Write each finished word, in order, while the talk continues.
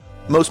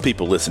Most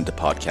people listen to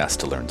podcasts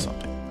to learn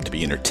something, to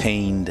be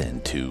entertained,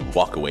 and to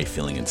walk away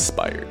feeling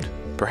inspired,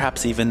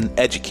 perhaps even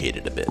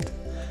educated a bit.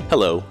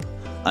 Hello,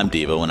 I'm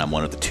Devo, and I'm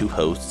one of the two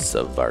hosts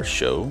of our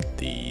show,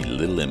 the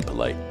Little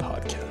Impolite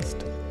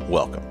Podcast.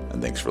 Welcome,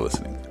 and thanks for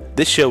listening.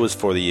 This show is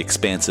for the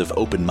expansive,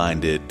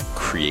 open-minded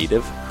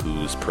creative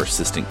whose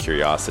persistent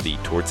curiosity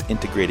towards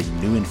integrating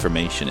new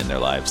information in their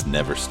lives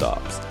never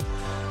stops.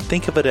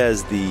 Think of it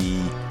as the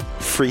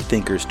free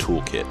thinker's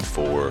toolkit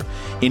for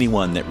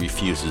anyone that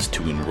refuses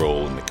to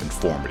enroll in the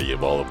conformity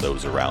of all of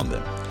those around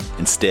them,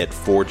 instead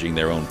forging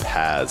their own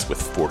paths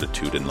with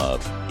fortitude and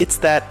love. It's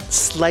that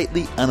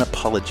slightly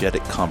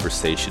unapologetic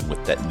conversation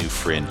with that new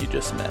friend you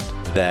just met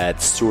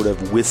that sort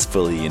of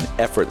wistfully and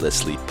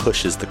effortlessly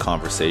pushes the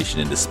conversation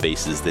into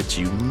spaces that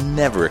you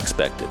never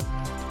expected.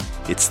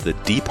 It's the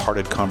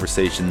deep-hearted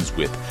conversations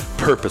with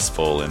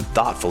purposeful and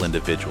thoughtful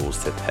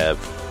individuals that have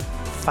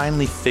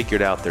finally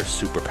figured out their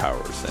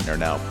superpowers and are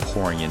now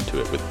pouring into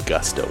it with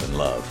gusto and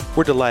love.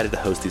 We're delighted to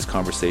host these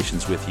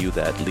conversations with you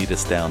that lead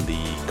us down the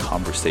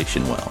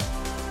conversation well.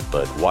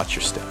 But watch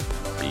your step,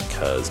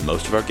 because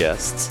most of our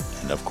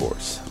guests, and of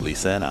course,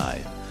 Lisa and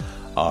I,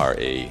 are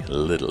a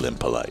little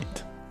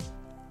impolite.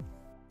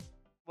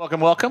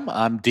 Welcome.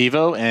 I'm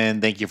Devo,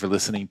 and thank you for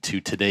listening to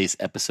today's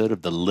episode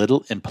of the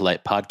Little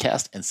Impolite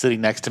Podcast. And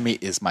sitting next to me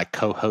is my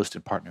co-host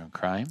and partner in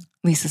crime,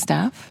 Lisa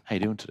Staff. How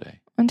you doing today?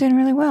 I'm doing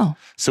really well.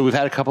 So we've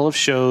had a couple of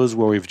shows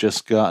where we've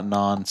just gotten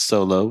on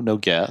solo, no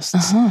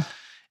guests.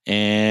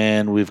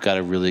 And we've got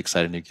a really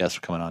exciting new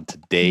guest coming on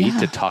today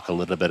to talk a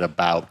little bit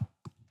about,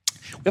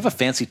 we have a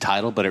fancy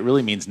title, but it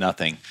really means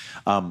nothing.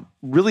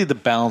 Really the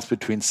balance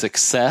between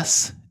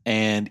success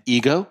and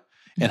ego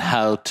and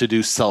how to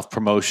do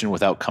self-promotion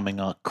without coming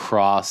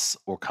across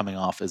or coming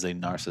off as a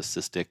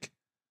narcissistic,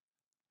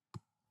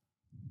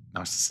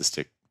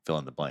 fill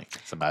in the blank.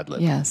 It's a Mad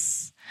Lib.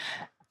 Yes.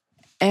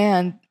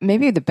 And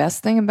maybe the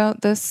best thing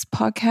about this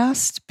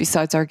podcast,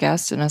 besides our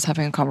guest and us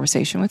having a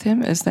conversation with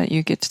him, is that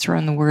you get to throw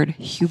in the word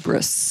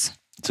hubris.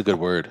 It's a good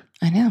word.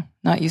 I know,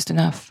 not used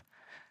enough.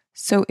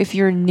 So if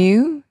you're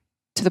new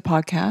to the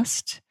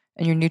podcast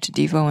and you're new to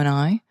Devo and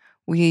I,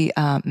 we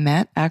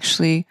met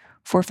actually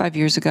 4 or 5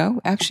 years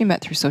ago. Actually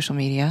met through social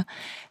media.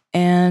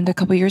 And a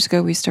couple of years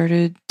ago, we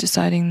started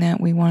deciding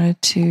that we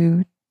wanted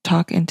to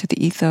talk into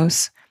the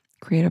ethos,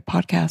 create a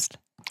podcast.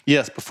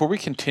 Yes, before we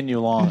continue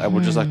along, I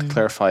would just like to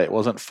clarify, it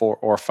wasn't 4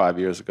 or 5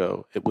 years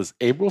ago. It was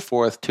April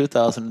 4th,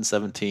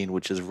 2017,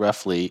 which is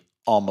roughly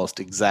almost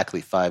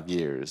exactly 5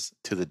 years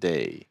to the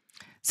day.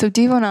 So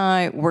Devo and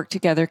I work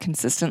together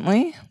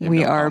consistently.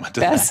 We are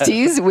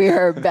besties. We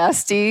are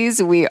besties.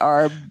 We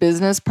are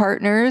business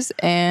partners,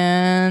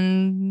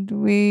 and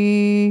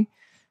we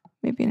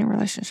may be in a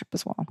relationship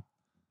as well.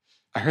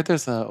 I heard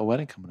there's a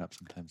wedding coming up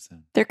sometime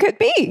soon. There could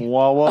be.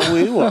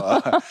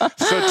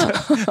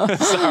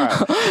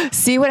 Sorry.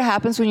 See what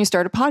happens when you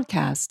start a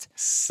podcast.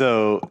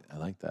 So I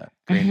like that.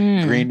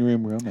 Green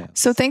Room Romance.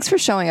 So thanks for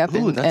showing up.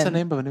 Ooh, that's the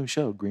name of a new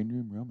show, Green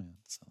Room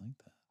Romance. I like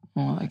that.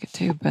 Well, I like it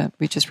too, but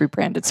we just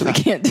rebranded, so we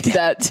can't do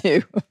that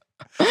too.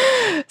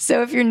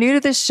 So if you're new to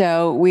this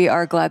show, we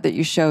are glad that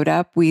you showed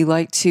up. We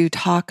like to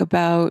talk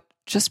about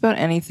just about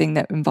anything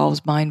that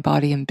involves mind,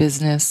 body, and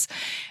business,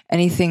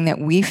 anything that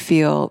we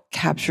feel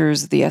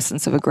captures the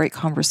essence of a great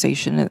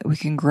conversation that we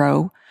can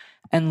grow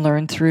and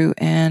learn through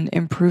and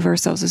improve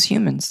ourselves as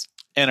humans.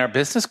 And our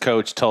business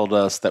coach told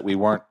us that we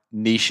weren't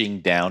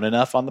niching down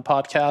enough on the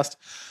podcast.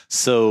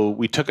 So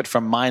we took it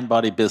from mind,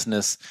 body,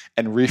 business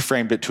and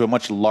reframed it to a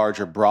much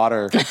larger,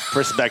 broader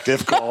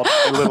perspective called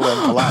A Little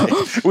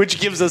Impolite,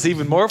 which gives us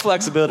even more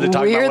flexibility to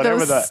talk about whatever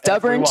We're those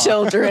stubborn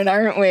children,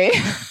 aren't we?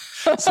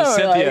 So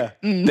Cynthia,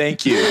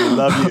 thank you. We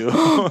love you.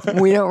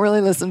 We don't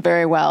really listen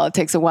very well. It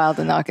takes a while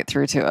to knock it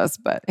through to us,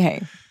 but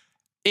hey.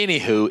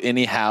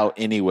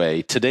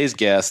 Anyway, today's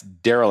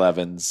guest, Daryl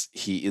Evans,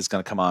 he is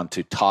going to come on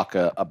to talk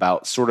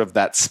about sort of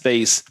that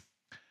space.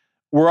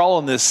 We're all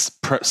in this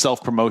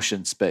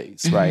self-promotion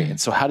space, right?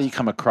 And so how do you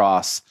come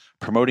across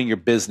promoting your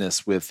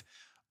business with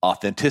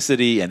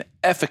authenticity and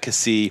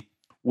efficacy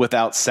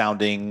without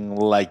sounding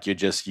like you're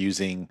just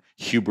using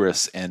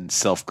hubris and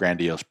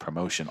self-grandiose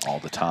promotion all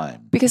the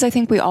time? Because I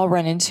think we all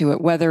run into it,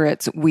 whether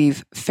it's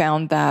we've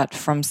found that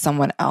from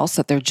someone else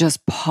that they're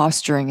just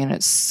posturing and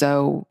it's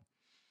so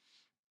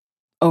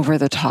over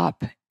the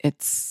top.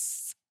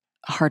 It's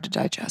hard to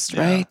digest,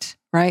 right?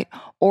 Right?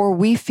 Or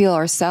we feel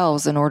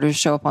ourselves, in order to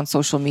show up on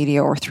social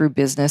media or through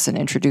business and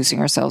introducing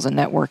ourselves and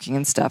networking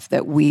and stuff,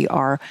 that we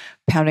are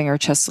pounding our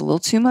chests a little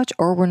too much,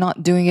 or we're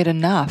not doing it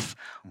enough.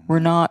 We're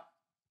not,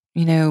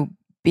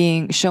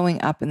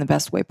 showing up in the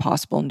best way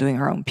possible and doing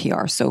our own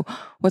PR. So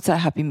what's that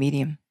happy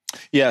medium?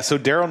 Yeah, so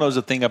Daryl knows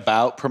a thing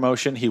about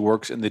promotion. He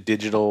works in the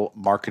digital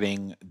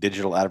marketing,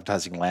 digital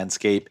advertising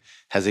landscape,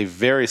 has a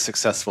very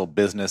successful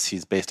business.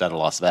 He's based out of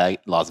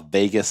Las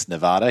Vegas,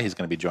 Nevada. He's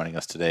going to be joining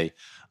us today,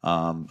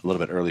 a little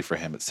bit early for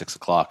him at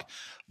 6:00.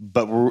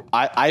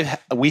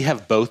 But we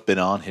have both been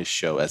on his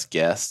show as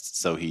guests,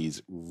 so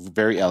he's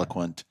very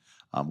eloquent,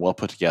 well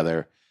put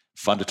together,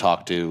 fun to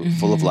talk to,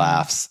 full of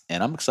laughs,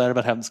 and I'm excited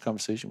about having this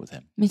conversation with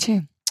him. Me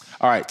too.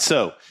 All right.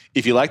 So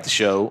if you like the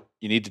show,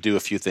 you need to do a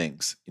few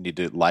things. You need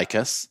to like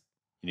us,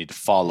 you need to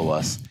follow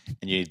us,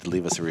 and you need to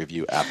leave us a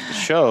review after the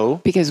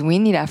show. Because we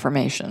need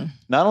affirmation.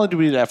 Not only do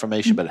we need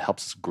affirmation, but it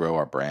helps us grow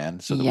our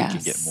brand so that we can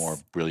get Yes. more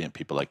brilliant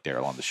people like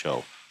Daryl on the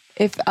show.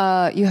 If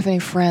you have any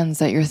friends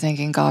that you're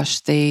thinking,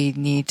 gosh, they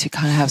need to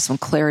kind of have some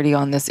clarity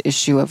on this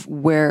issue of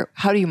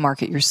how do you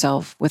market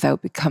yourself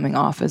without coming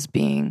off as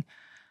being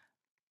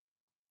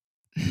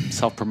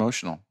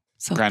Self-promotional,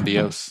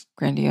 grandiose,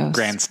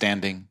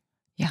 grandstanding,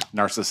 Yeah.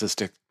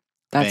 narcissistic,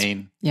 That's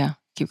vain, yeah.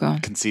 Keep going.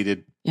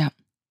 conceited, Yeah.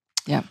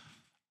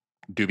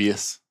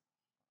 dubious.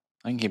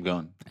 I can keep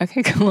going.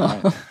 Okay, cool.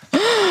 All right.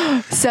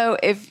 So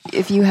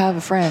if you have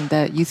a friend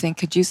that you think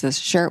could use this,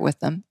 share it with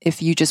them.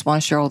 If you just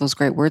want to share all those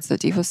great words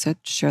that Devo said,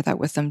 share that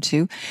with them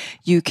too.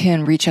 You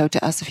can reach out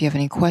to us if you have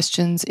any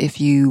questions. If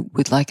you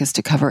would like us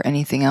to cover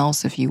anything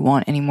else, if you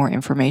want any more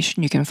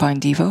information, you can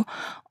find Devo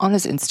on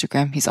his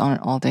Instagram. He's on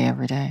it all day,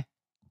 every day.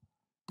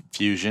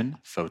 Fusion,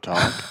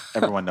 Photog.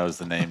 Everyone knows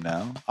the name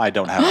now. I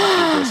don't have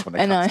hubris when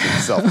it comes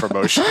to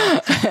self-promotion.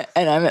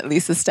 And I'm at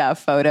Lisa Staff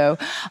Photo.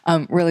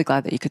 I'm really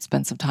glad that you could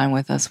spend some time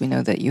with us. We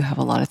know that you have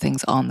a lot of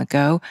things on the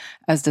go,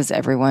 as does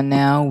everyone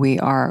now. We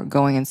are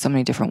going in so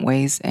many different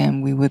ways,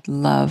 and we would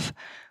love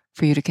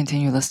for you to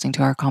continue listening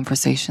to our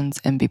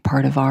conversations and be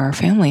part of our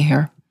family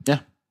here. Yeah.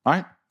 All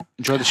right.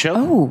 Enjoy the show.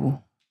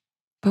 Oh,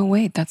 but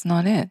wait, that's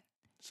not it.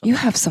 You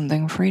have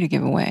something free to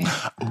give away.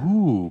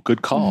 Ooh,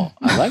 good call.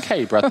 I like how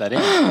you brought that in.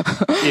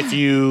 If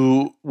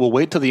you will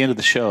wait till the end of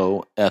the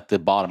show, at the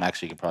bottom,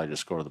 actually, you can probably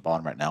just go to the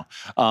bottom right now.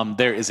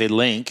 There is a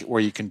link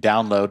where you can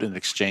download in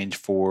exchange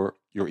for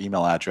your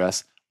email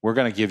address. We're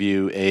going to give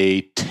you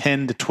a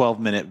 10 to 12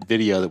 minute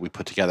video that we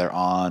put together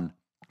on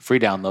free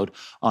download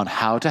on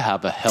how to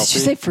have a healthy. Did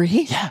you say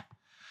free? Yeah.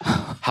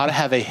 How to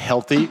have a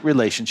healthy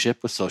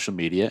relationship with social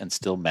media and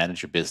still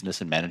manage your business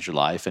and manage your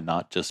life and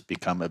not just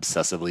become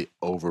obsessively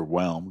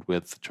overwhelmed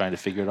with trying to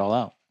figure it all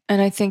out.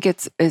 And I think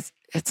it's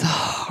a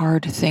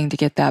hard thing to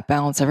get that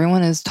balance.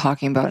 Everyone is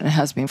talking about it and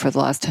has been for the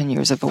last 10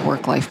 years of a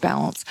work-life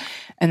balance.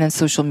 And then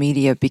social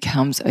media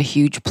becomes a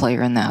huge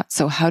player in that.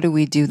 So how do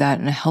we do that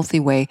in a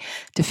healthy way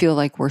to feel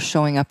like we're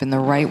showing up in the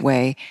right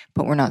way,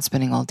 but we're not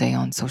spending all day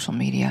on social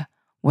media?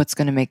 What's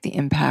going to make the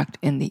impact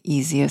in the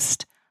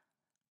easiest,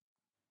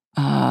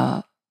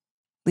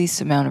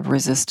 least amount of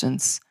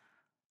resistance,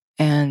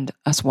 and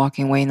us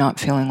walking away not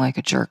feeling like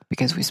a jerk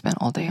because we spent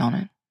all day on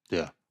it.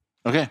 Yeah.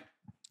 Okay.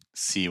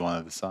 See you on the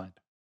other side.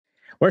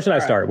 Where should I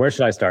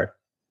start?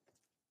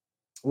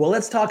 Well,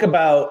 let's talk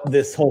about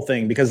this whole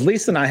thing, because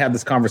Lisa and I have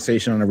this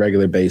conversation on a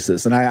regular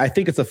basis. And I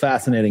think it's a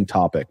fascinating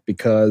topic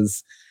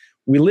because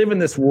we live in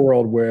this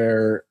world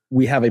where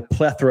we have a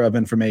plethora of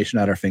information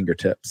at our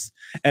fingertips.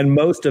 And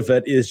most of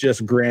it is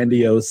just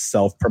grandiose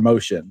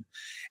self-promotion.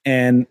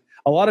 And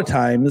a lot of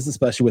times,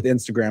 especially with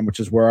Instagram, which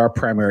is where our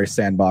primary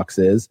sandbox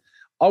is,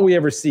 all we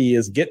ever see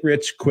is get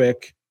rich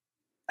quick,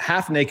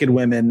 half-naked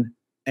women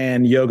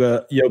and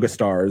yoga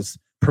stars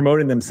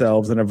promoting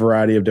themselves in a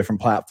variety of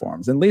different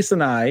platforms. And Lisa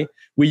and I,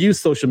 we use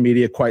social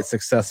media quite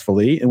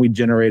successfully, and we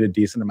generate a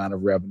decent amount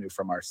of revenue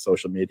from our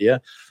social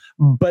media.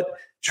 But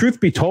truth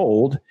be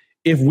told,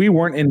 if we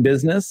weren't in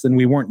business and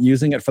we weren't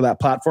using it for that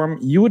platform,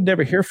 you would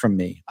never hear from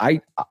me.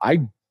 I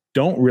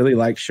don't really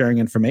like sharing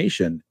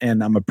information,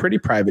 and I'm a pretty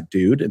private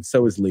dude, and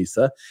so is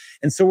Lisa.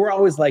 And so we're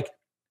always like,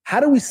 how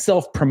do we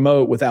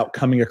self-promote without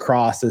coming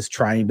across as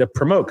trying to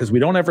promote? Because we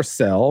don't ever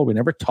sell. We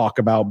never talk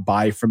about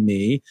buy from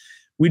me.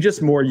 We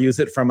just more use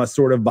it from a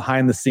sort of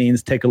behind the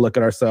scenes, take a look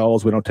at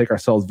ourselves. We don't take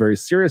ourselves very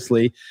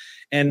seriously.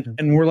 And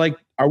we're like,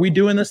 are we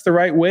doing this the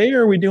right way,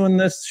 or are we doing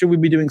this? Should we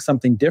be doing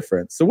something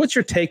different? So what's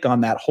your take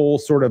on that whole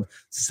sort of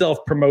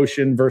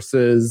self-promotion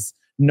versus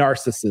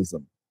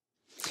narcissism?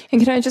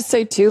 And can I just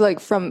say too, like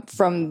from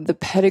the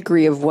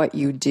pedigree of what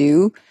you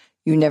do,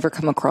 you never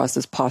come across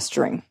as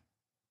posturing,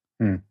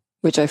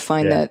 which I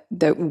find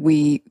that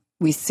we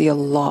see a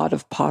lot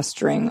of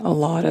posturing, a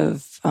lot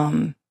of,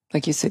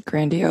 like you said,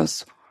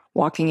 grandiose,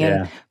 walking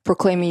in,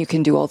 proclaiming you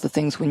can do all the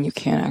things when you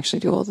can't actually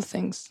do all the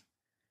things.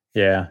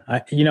 Yeah.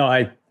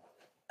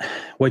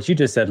 What you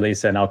just said,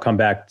 Lisa, and I'll come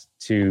back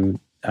to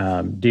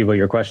Devo,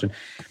 your question.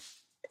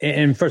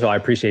 And first of all, I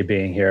appreciate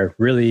being here.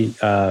 Really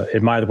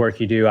admire the work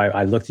you do.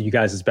 I looked at you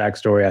guys'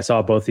 backstory. I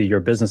saw both of your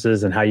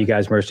businesses and how you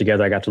guys merged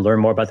together. I got to learn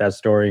more about that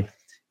story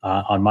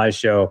on my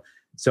show.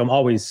 So I'm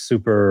always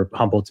super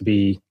humbled to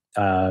be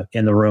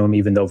in the room,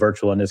 even though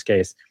virtual in this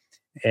case.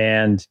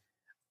 And,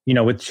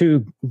 with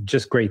two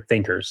just great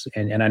thinkers,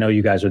 and I know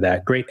you guys are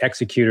that, great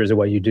executors of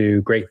what you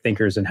do, great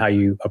thinkers in how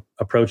you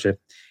approach it.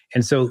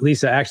 And so,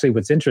 Lisa, actually,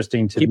 what's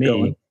interesting to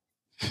me,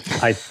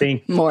 I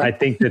think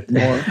that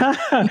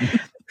more...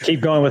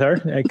 Keep going with her,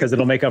 because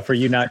it'll make up for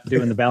you not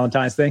doing the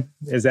Valentine's thing.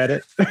 Is that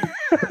it?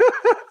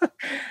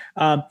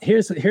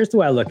 Here's the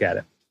way I look at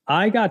it.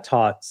 I got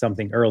taught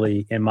something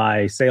early in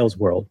my sales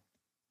world,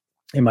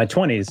 in my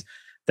 20s,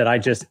 that I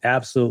just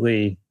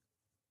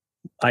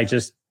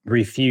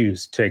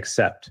refused to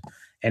accept.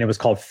 And it was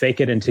called fake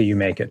it until you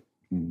make it.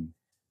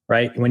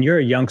 Right? When you're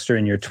a youngster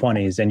in your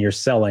 20s and you're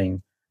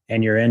selling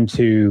and you're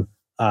into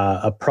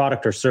a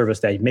product or service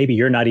that maybe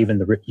you're not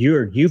even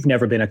you've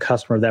never been a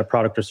customer of that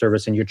product or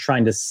service, and you're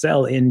trying to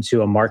sell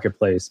into a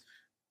marketplace.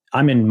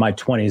 I'm in my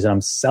 20s and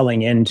I'm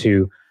selling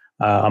into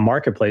a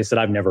marketplace that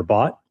I've never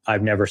bought,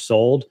 I've never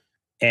sold,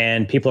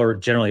 and people are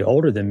generally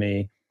older than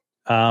me.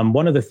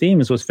 One of the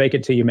themes was fake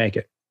it till you make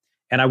it.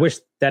 And I wish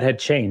that had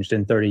changed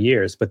in 30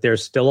 years, but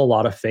there's still a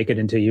lot of fake it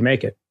until you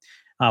make it.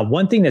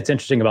 One thing that's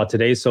interesting about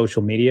today's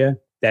social media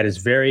that is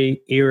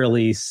very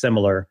eerily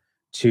similar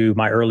to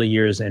my early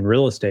years in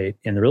real estate,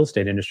 in the real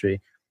estate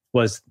industry,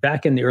 was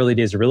back in the early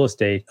days of real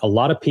estate, a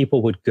lot of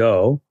people would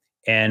go,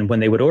 and when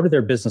they would order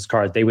their business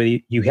card,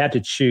 you had to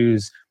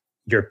choose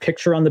your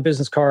picture on the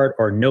business card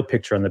or no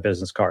picture on the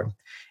business card.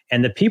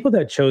 And the people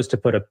that chose to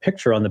put a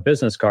picture on the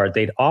business card,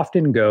 they'd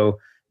often go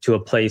to a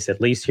place,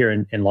 at least here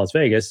in Las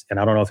Vegas, and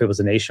I don't know if it was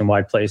a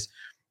nationwide place,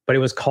 but it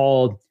was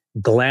called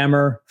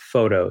Glamour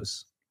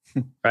Photos,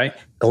 right?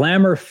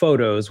 Glamour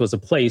Photos was a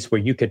place where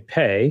you could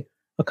pay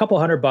a couple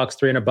 $100,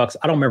 $300.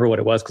 I don't remember what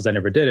it was because I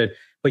never did it,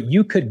 but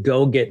you could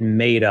go get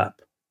made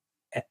up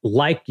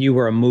like you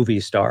were a movie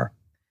star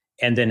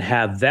and then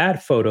have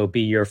that photo be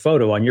your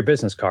photo on your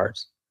business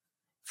cards.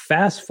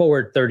 Fast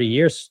forward 30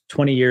 years,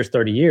 20 years,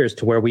 30 years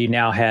to where we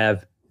now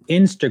have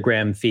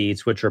Instagram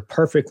feeds, which are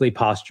perfectly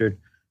postured,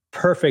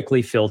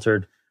 perfectly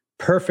filtered,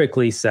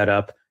 perfectly set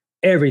up.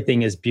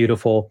 Everything is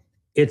beautiful.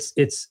 It's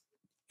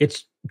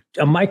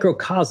a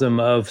microcosm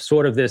of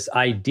sort of this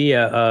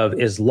idea of,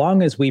 as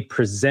long as we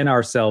present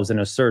ourselves in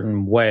a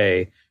certain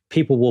way,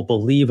 people will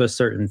believe a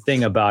certain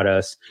thing about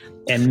us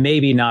and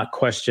maybe not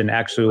question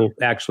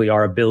actually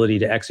our ability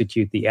to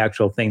execute the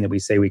actual thing that we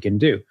say we can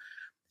do.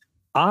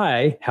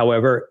 I,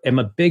 however, am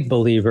a big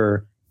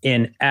believer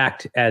in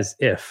act as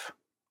if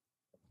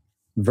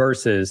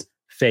versus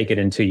fake it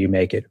until you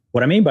make it.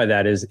 What I mean by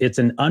that is it's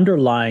an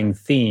underlying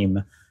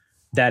theme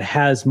that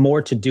has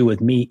more to do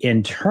with me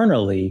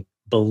internally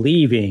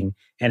believing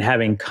and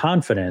having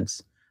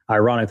confidence.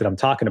 Ironic that I'm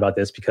talking about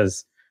this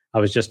because I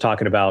was just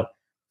talking about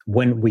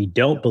when we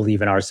don't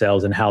believe in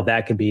ourselves and how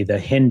that can be the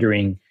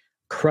hindering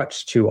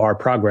crutch to our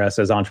progress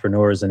as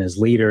entrepreneurs and as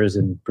leaders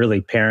and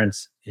really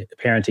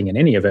parenting and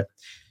any of it.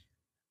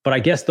 But I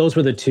guess those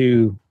were the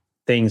two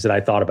things that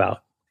I thought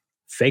about.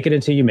 Fake it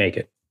until you make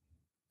it.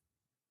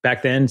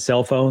 Back then,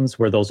 cell phones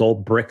were those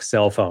old brick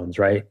cell phones,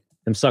 right?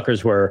 Them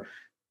suckers were,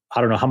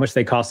 I don't know how much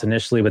they cost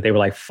initially, but they were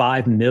like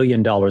 $5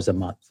 million a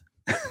month.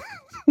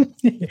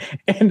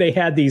 And they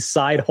had these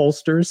side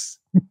holsters.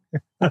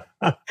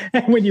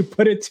 And when you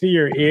put it to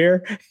your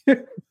ear,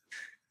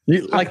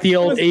 like the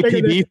old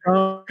APB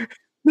phone.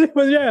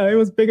 It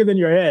was bigger than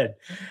your head,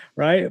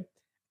 right?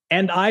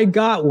 And I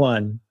got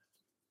one.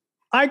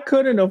 I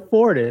couldn't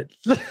afford it.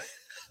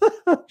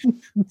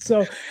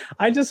 So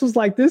I just was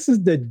like, this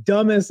is the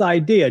dumbest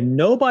idea.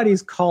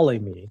 Nobody's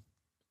calling me.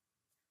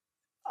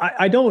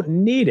 I don't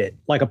need it.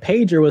 Like a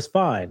pager was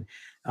fine.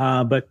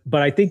 But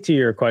I think to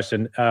your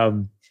question,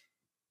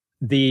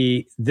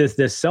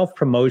 this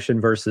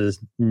self-promotion versus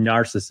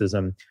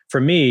narcissism,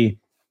 for me,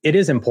 it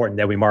is important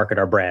that we market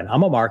our brand.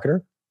 I'm a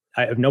marketer.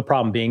 I have no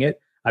problem being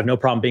it. I have no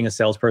problem being a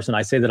salesperson.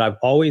 I say that I've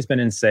always been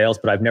in sales,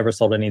 but I've never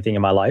sold anything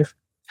in my life.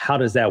 How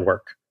does that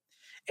work?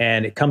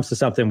 And it comes to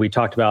something we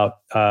talked about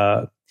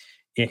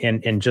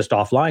in just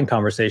offline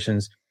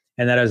conversations,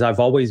 and that is I've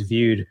always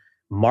viewed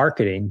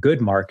marketing, good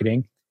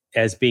marketing,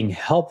 as being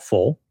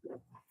helpful,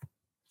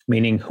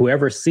 meaning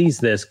whoever sees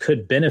this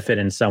could benefit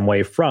in some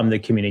way from the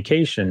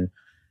communication,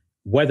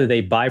 whether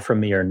they buy from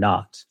me or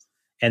not.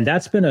 And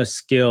that's been a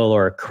skill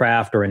or a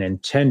craft or an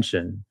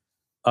intention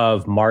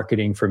of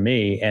marketing for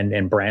me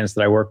and brands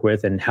that I work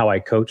with and how I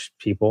coach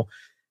people,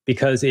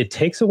 because it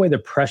takes away the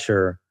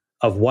pressure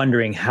of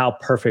wondering how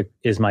perfect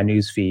is my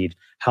newsfeed,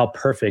 how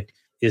perfect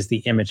is the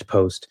image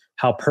post,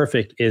 how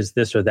perfect is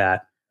this or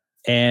that.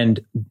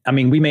 And I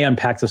mean, we may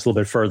unpack this a little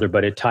bit further,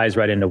 but it ties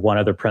right into one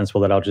other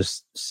principle that I'll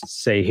just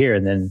say here,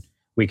 and then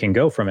we can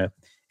go from it.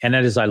 And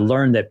that is, I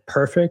learned that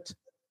perfect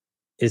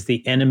is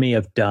the enemy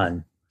of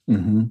done.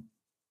 Mm-hmm.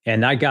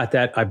 And I got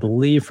that, I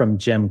believe, from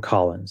Jim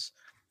Collins.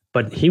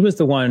 But he was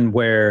the one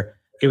where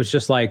it was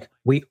just like,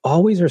 we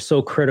always are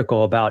so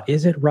critical about,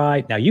 is it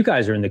right? Now, you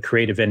guys are in the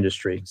creative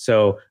industry,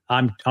 so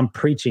I'm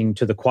preaching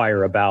to the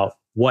choir about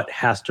what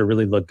has to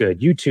really look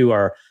good. You two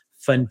are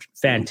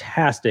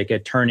fantastic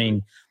at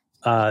turning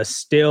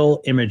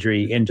still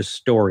imagery into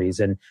stories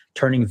and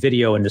turning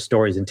video into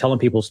stories and telling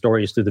people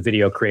stories through the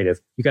video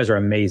creative. You guys are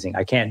amazing.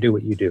 I can't do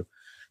what you do.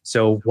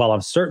 So while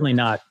I'm certainly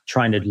not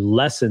trying to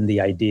lessen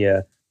the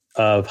idea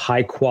of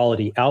high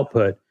quality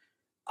output,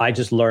 I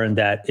just learned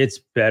that it's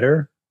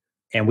better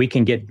and we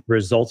can get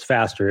results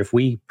faster if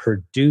we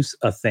produce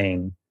a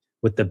thing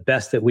with the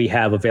best that we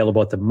have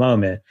available at the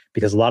moment,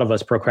 because a lot of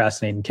us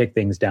procrastinate and kick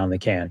things down the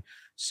can.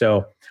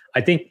 So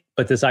I think,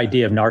 but this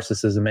idea of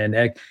narcissism,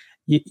 and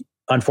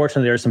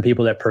unfortunately, there are some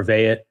people that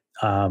purvey it,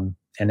 and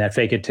that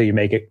fake it till you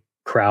make it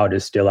crowd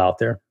is still out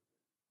there.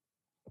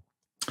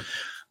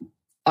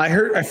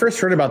 I first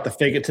heard about the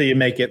fake it till you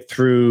make it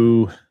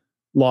through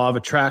Law of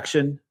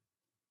Attraction.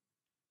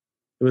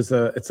 It's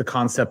a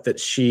concept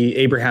that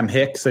Abraham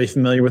Hicks, are you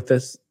familiar with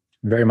this?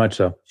 Very much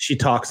so. She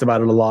talks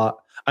about it a lot.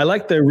 I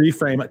like the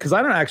reframe because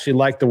I don't actually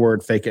like the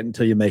word fake it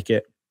until you make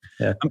it.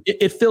 Yeah.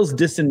 It feels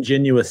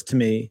disingenuous to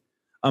me.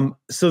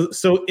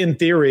 So in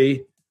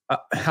theory,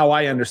 how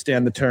I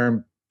understand the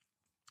term,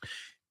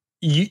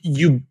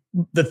 you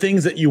the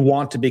things that you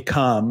want to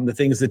become, the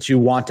things that you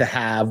want to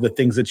have, the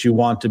things that you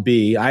want to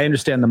be. I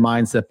understand the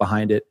mindset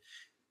behind it.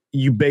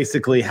 You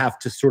basically have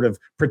to sort of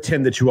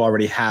pretend that you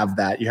already have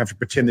that. You have to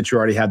pretend that you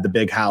already have the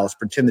big house,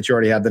 pretend that you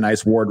already have the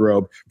nice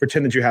wardrobe,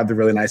 pretend that you have the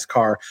really nice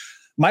car.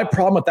 My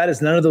problem with that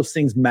is none of those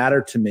things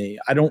matter to me.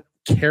 I don't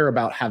care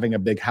about having a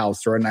big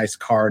house or a nice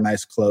car,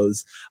 nice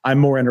clothes. I'm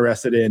more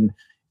interested in,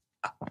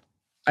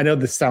 I know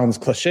this sounds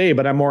cliche,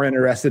 but I'm more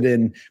interested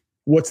in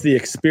what's the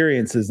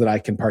experiences that I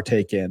can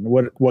partake in?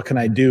 What can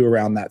I do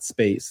around that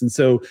space? And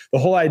so the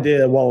whole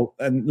idea,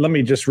 and let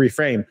me just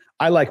reframe.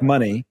 I like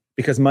money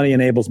because money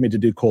enables me to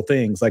do cool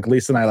things. Like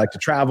Lisa and I like to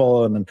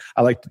travel and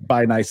I like to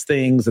buy nice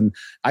things, and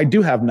I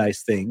do have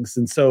nice things.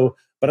 And so,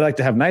 but I like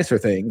to have nicer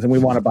things, and we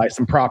want to buy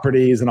some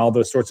properties and all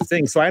those sorts of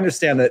things. So I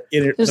understand that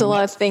there's a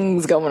lot of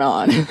things going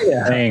on.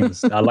 Yeah.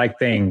 Things. I like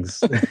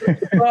things.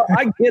 Well,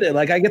 I get it.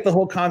 Like I get the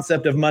whole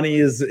concept of money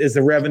is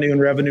a revenue, and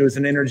revenue is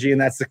an energy,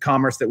 and that's the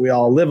commerce that we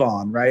all live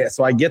on, right?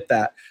 So I get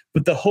that.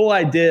 But the whole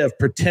idea of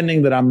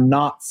pretending that I'm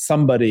not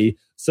somebody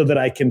so that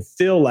I can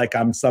feel like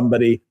I'm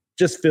somebody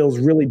just feels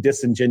really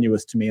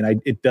disingenuous to me.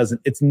 And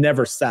it's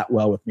never sat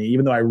well with me,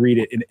 even though I read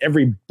it in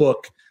every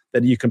book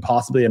that you can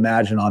possibly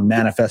imagine on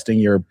manifesting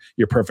your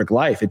perfect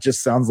life. It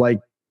just sounds like,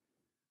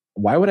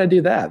 why would I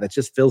do that? That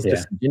just feels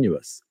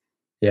disingenuous.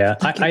 Yeah.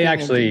 I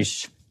actually,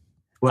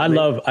 I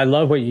love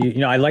what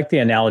I like the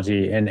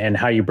analogy and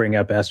how you bring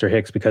up Esther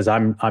Hicks, because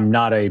I'm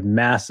not a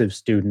massive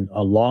student,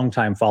 a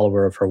longtime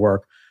follower of her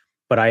work,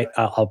 but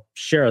I'll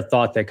share a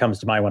thought that comes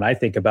to mind when I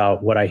think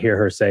about what I hear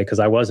her say. Cause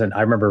I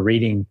remember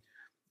reading,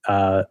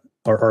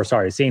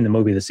 seeing the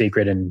movie The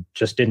Secret and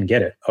just didn't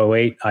get it.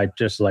 2008, I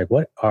just like,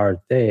 what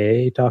are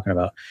they talking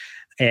about?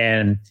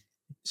 And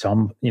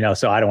so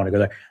so I don't want to go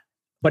there.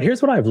 But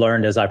here's what I've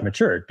learned as I've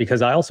matured,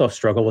 because I also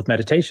struggled with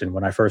meditation.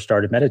 When I first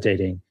started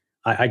meditating,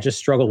 I just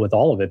struggled with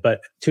all of it.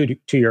 But to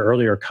your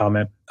earlier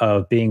comment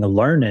of being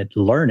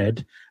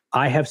learned,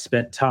 I have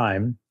spent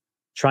time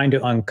trying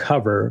to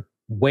uncover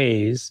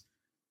ways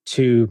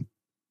to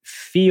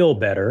feel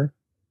better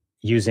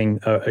using,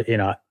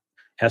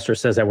 Esther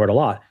says that word a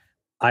lot.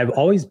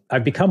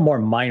 I've become more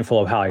mindful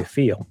of how I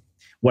feel.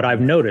 What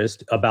I've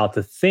noticed about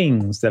the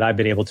things that I've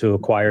been able to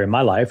acquire in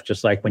my life,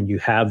 just like when you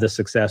have the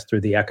success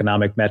through the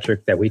economic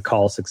metric that we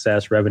call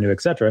success, revenue,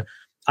 et cetera,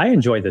 I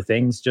enjoy the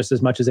things just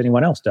as much as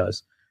anyone else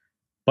does.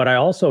 But I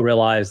also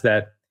realize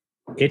that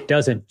it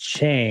doesn't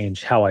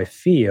change how I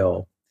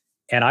feel.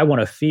 And I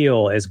want to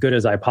feel as good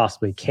as I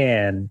possibly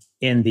can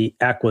in the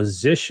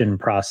acquisition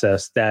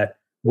process that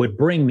would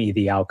bring me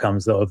the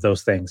outcomes of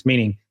those things.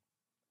 Meaning,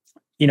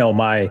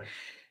 my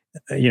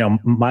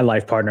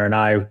life partner and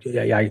I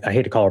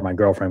hate to call her my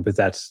girlfriend, but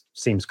that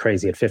seems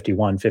crazy at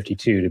 51,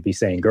 52 to be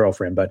saying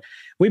girlfriend, but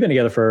we've been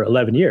together for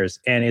 11 years.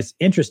 And it's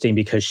interesting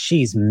because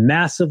she's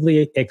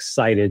massively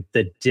excited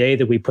the day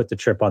that we put the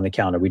trip on the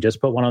calendar. We just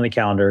put one on the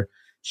calendar.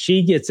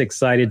 She gets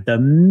excited the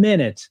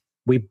minute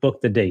we book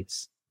the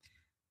dates.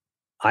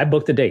 I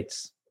book the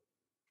dates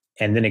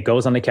and then it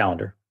goes on the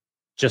calendar,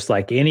 just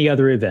like any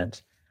other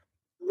event.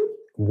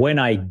 When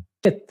I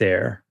get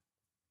there,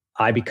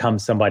 I become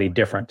somebody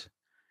different.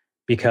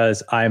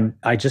 Because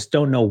I just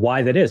don't know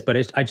why that is, but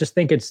I just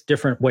think it's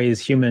different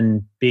ways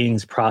human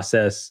beings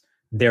process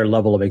their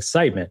level of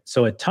excitement.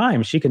 So at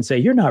times she can say,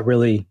 you don't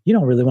really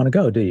want to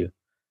go, do you?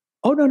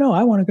 Oh, no,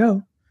 I want to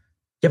go.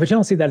 Yeah, but you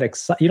don't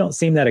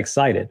seem that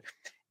excited.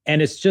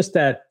 And it's just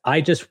that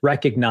I just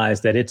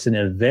recognize that it's an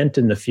event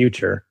in the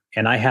future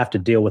and I have to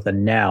deal with a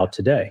now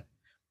today.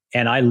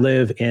 And I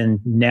live in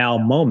now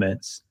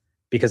moments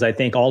because I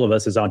think all of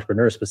us as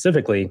entrepreneurs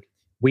specifically,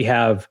 we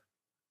have,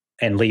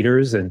 and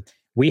leaders, and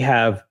we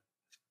have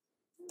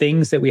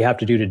things that we have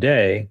to do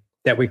today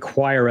that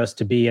require us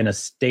to be in a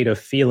state of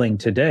feeling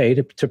today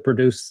to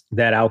produce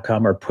that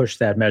outcome or push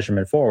that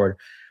measurement forward.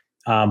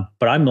 But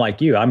I'm like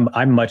you,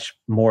 I'm much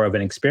more of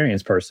an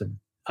experienced person.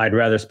 I'd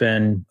rather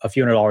spend a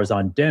few $100s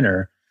on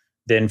dinner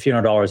than a few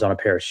 $100s on a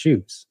pair of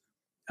shoes.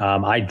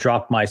 I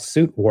dropped my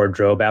suit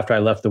wardrobe after I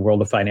left the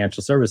world of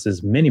financial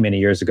services many, many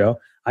years ago.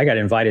 I got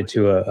invited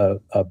to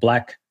a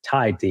black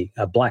tie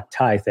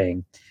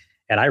thing.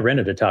 And I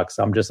rented a tux.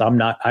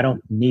 I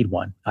don't need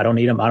one. I don't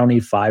need them. I don't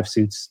need 5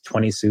 suits,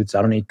 20 suits. I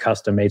don't need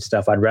custom made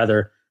stuff. I'd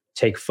rather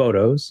take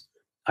photos.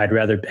 I'd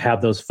rather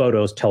have those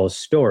photos tell a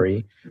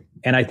story.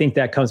 And I think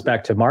that comes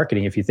back to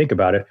marketing, if you think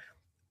about it,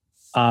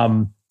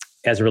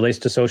 as it relates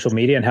to social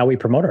media and how we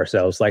promote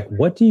ourselves. Like,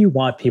 what do you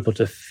want people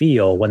to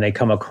feel when they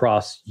come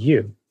across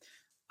you?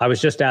 I was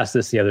just asked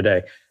this the other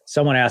day.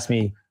 Someone asked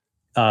me,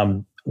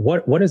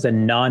 what is a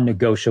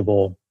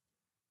non-negotiable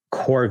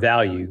core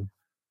value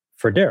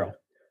for Daryl?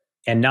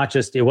 And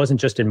it wasn't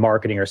just in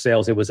marketing or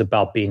sales, it was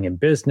about being in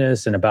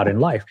business and about in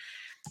life.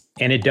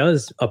 And it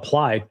does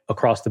apply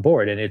across the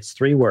board. And it's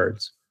 3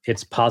 words.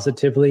 It's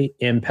positively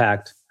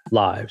impact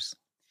lives.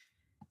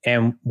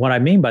 And what I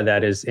mean by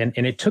that is, and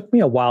it took me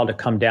a while to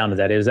come down to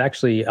that. It was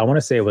actually, I want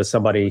to say it was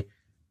somebody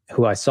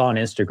who I saw on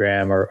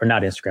Instagram or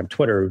not Instagram,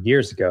 Twitter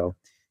years ago.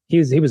 He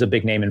was a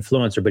big name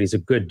influencer, but he's a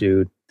good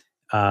dude.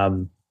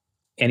 And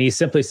he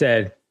simply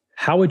said,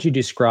 how would you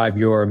describe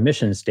your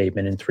mission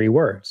statement in 3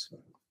 words?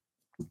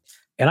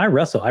 And I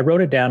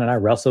wrote it down and I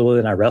wrestled with it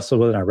and I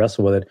wrestled with it and I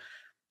wrestled with it.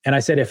 And I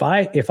said, if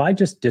I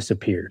just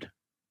disappeared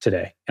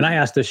today, and I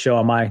asked this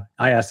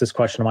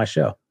question on my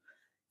show,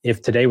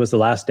 if today was the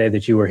last day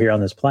that you were here on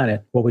this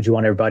planet, what would you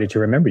want everybody to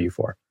remember you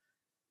for?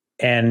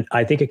 And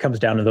I think it comes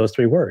down to those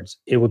 3 words.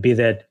 It would be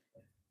that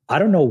I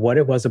don't know what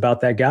it was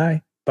about that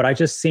guy, but I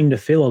just seemed to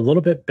feel a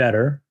little bit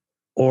better,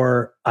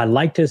 or I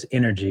liked his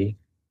energy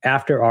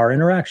after our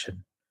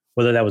interaction,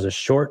 whether that was a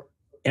short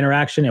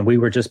interaction and we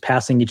were just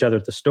passing each other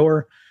at the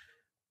store.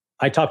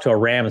 I talked to a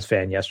Rams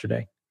fan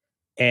yesterday,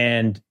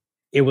 and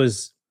it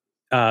was,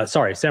 San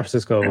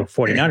Francisco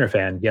 49er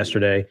fan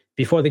yesterday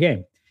before the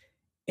game.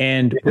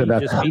 And we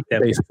just beat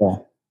them.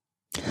 Baseball.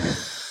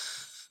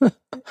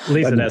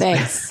 Lisa, that's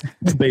Thanks.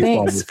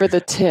 Baseball. Thanks for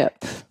the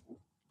tip.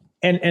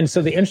 And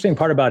so the interesting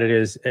part about it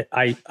is,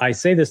 I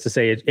say this to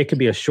say it could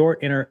be a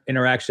short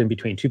interaction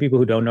between 2 people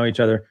who don't know each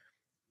other,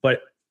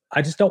 but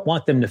I just don't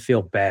want them to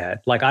feel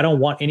bad. Like, I don't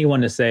want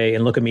anyone to say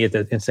and look at me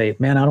and say,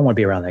 man, I don't want to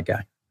be around that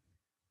guy.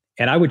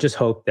 And I would just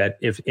hope that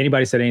if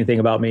anybody said anything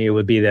about me, it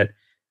would be that,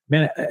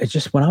 man, it's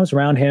just when I was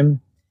around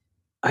him,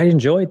 I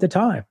enjoyed the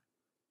time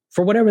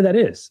for whatever that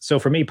is. So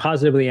for me,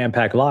 positively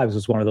impact lives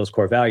was one of those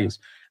core values.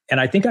 And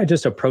I think I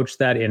just approached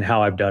that in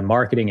how I've done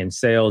marketing and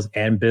sales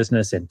and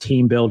business and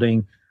team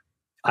building.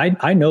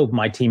 I know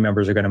my team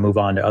members are going to move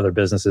on to other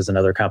businesses and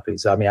other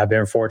companies. I mean, I've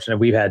been fortunate.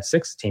 We've had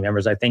 6 team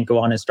members, I think, go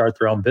on and start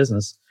their own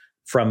business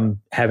from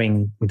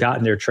having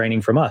gotten their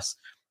training from us.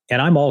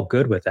 And I'm all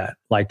good with that.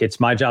 Like, it's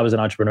my job as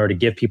an entrepreneur to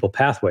give people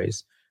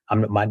pathways.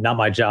 Not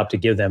my job to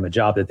give them a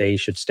job that they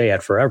should stay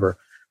at forever.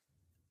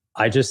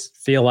 I just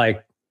feel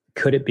like,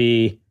 could it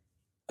be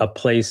a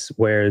place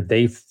where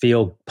they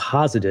feel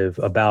positive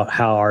about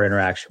how our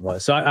interaction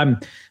was? So I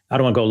don't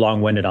want to go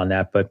long-winded on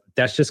that, but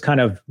that's just kind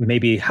of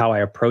maybe how I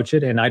approach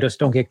it. And I just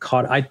don't get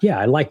caught.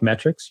 I like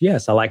metrics.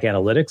 Yes, I like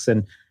analytics,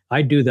 and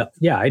I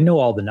know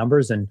all the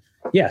numbers. And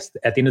yes,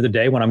 at the end of the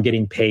day, when I'm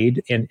getting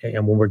paid and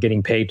when we're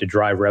getting paid to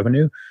drive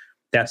revenue,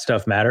 that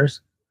stuff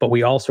matters. But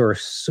we also are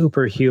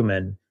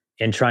superhuman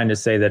in trying to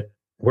say that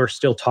we're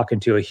still talking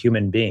to a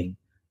human being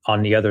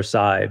on the other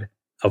side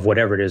of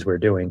whatever it is we're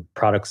doing: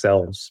 product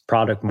sales,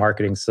 product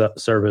marketing,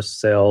 service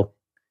sale,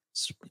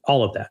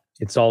 all of that.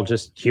 It's all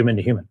just human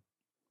to human.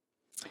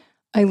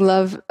 I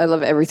love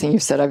everything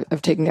you've said.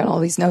 I've taken down all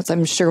these notes.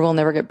 I'm sure we'll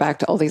never get back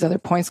to all these other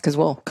points because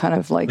we'll kind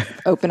of like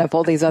open up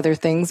all these other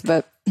things.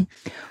 But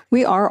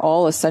we are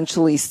all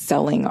essentially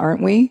selling,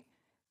 aren't we?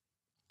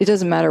 It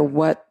doesn't matter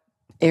what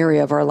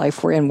area of our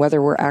life we're in,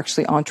 whether we're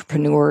actually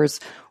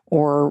entrepreneurs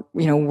or,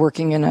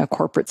 working in a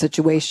corporate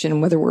situation,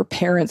 whether we're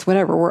parents,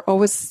 whatever. We're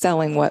always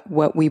selling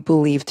what we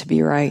believe to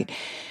be right.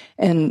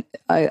 And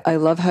I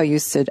love how you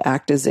said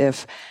act as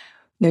if,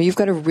 you've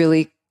got a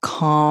really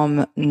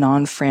calm,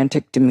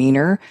 non-frantic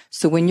demeanor.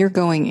 So when you're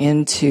going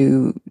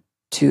into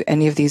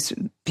any of these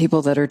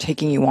people that are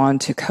taking you on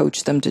to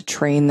coach them, to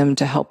train them,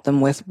 to help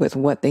them with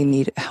what they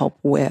need help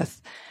with,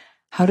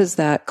 how does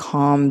that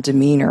calm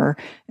demeanor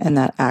and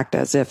that act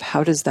as if,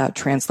 how does that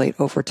translate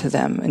over to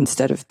them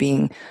instead of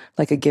being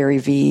like a Gary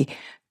V,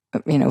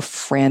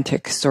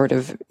 frantic sort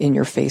of in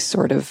your face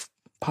sort of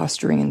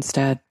posturing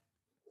instead?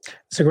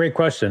 It's a great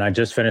question. I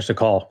just finished a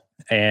call,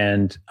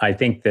 and I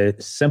think the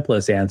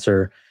simplest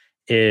answer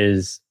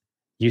is,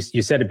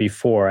 you said it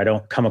before, I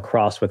don't come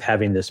across with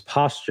having this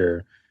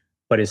posture,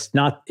 but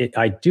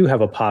I do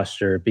have a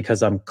posture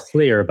because I'm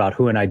clear about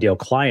who an ideal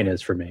client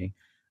is for me.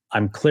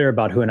 I'm clear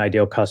about who an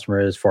ideal customer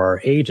is for our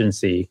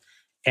agency.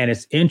 And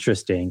it's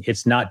interesting.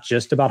 It's not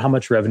just about how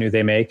much revenue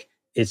they make.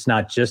 It's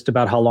not just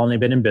about how long they've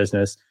been in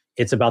business.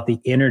 It's about the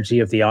energy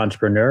of the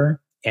entrepreneur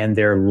and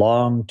their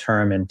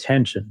long-term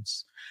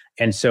intentions.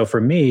 And so for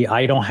me,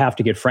 I don't have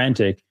to get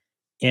frantic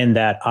in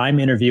that I'm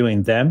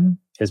interviewing them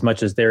as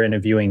much as they're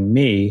interviewing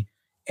me.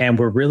 And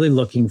we're really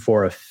looking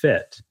for a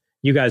fit.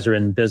 You guys are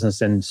in business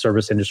and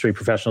service industry,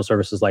 professional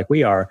services like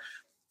we are.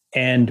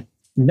 And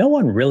no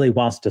one really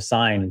wants to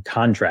sign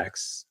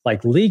contracts.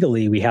 Like,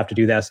 legally, we have to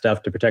do that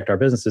stuff to protect our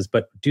businesses,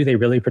 but do they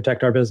really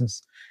protect our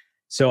business?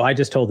 So I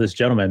just told this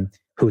gentleman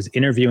who's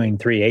interviewing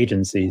 3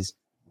 agencies,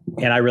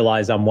 and I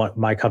realize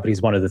my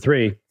company's one of the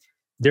 3.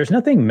 There's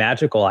nothing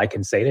magical I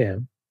can say to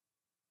him.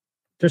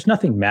 There's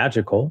nothing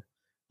magical.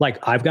 Like,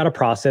 I've got a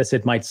process.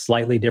 It might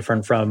slightly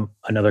different from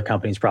another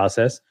company's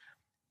process,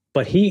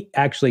 but he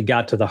actually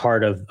got to the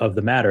heart of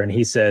the matter. And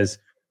he says,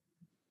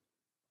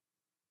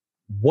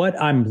 what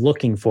I'm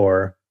looking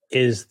for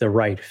is the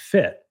right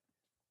fit.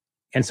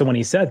 And so when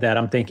he said that,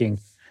 I'm thinking,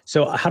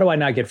 so how do I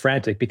not get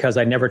frantic? Because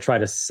I never try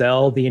to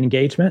sell the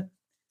engagement.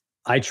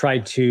 I try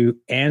to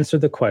answer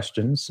the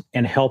questions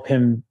and help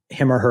him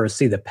or her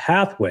see the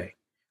pathway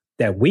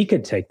that we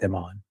could take them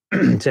on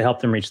to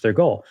help them reach their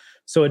goal.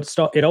 So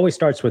it always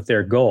starts with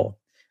their goal.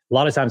 A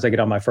lot of times I get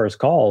on my first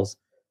calls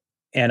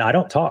and I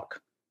don't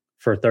talk.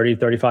 for 30,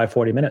 35,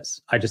 40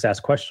 minutes. I just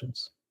ask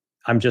questions.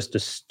 I'm just a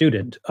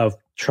student of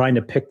trying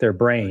to pick their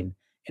brain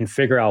and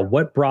figure out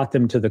what brought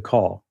them to the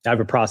call. I have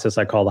a process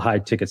I call the high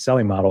ticket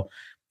selling model,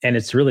 and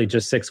it's really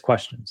just 6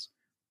 questions.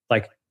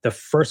 Like the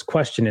first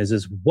question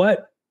is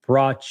what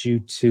brought you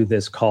to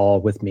this call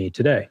with me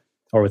today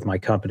or with my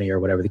company or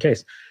whatever the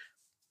case?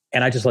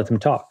 And I just let them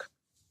talk.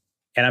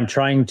 And I'm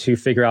trying to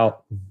figure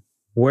out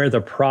where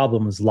the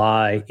problems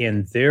lie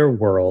in their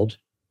world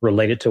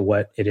related to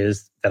what it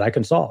is that I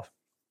can solve.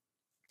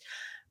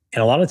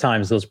 And a lot of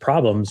times those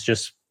problems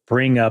just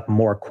bring up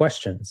more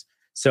questions.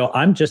 So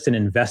I'm just an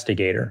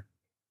investigator.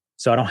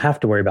 So I don't have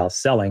to worry about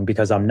selling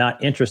because I'm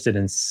not interested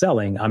in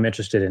selling. I'm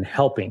interested in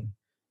helping.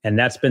 And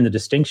that's been the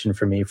distinction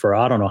for me for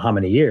I don't know how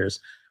many years.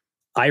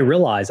 I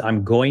realize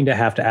I'm going to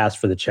have to ask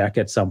for the check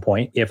at some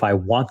point if I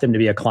want them to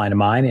be a client of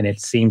mine and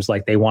it seems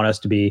like they want us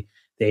to be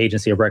the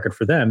agency of record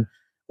for them,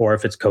 or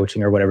if it's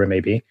coaching or whatever it may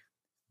be.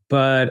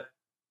 But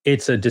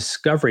it's a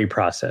discovery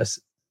process.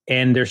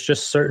 And there's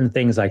just certain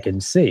things I can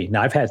see.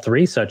 Now, I've had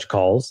 3 such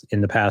calls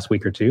in the past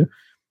week or 2,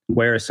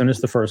 where as soon as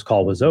the first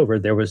call was over,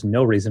 there was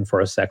no reason for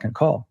a second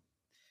call.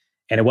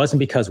 And it wasn't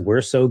because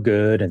we're so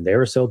good and they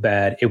were so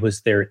bad. It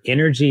was their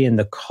energy in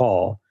the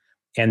call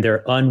and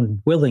their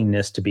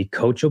unwillingness to be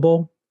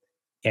coachable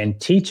and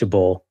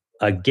teachable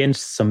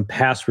against some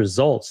past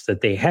results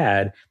that they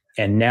had.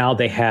 And now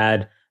they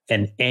had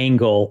an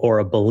angle or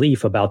a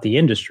belief about the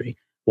industry.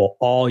 Well,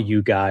 all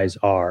you guys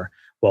are.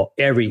 Well,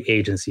 every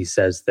agency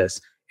says this.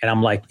 And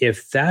I'm like,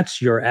 if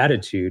that's your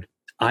attitude,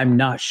 I'm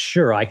not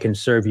sure I can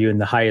serve you in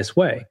the highest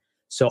way.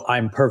 So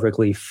I'm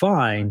perfectly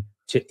fine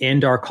to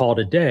end our call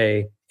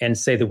today and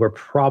say that we're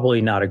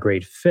probably not a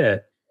great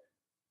fit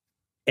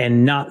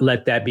and not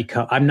let that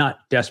become, I'm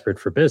not desperate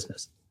for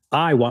business.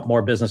 I want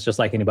more business just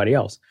like anybody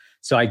else.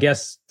 So I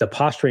guess the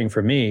posturing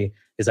for me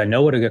is I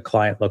know what a good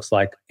client looks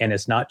like. And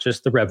it's not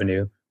just the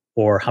revenue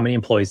or how many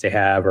employees they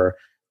have or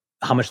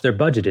how much their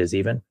budget is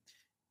even.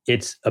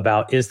 It's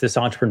about, is this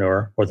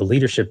entrepreneur or the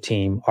leadership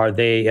team, are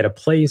they at a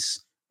place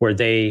where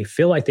they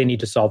feel like they need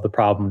to solve the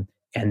problem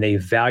and they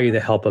value the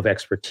help of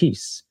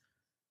expertise?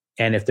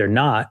 And if they're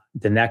not,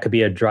 then that could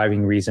be a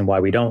driving reason why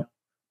we don't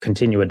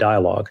continue a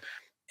dialogue.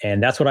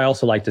 And that's what I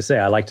also like to say.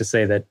 I like to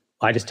say that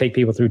I just take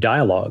people through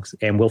dialogues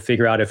and we'll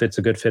figure out if it's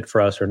a good fit for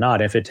us or not.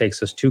 If it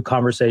takes us 2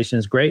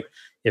 conversations, great.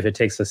 If it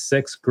takes us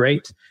 6,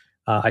 great.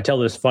 I tell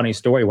this funny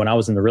story. When I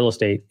was in the real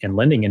estate and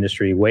lending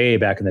industry way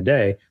back in the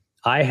day,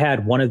 I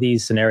had one of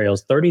these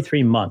scenarios,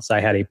 33 months. I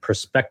had a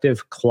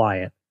prospective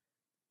client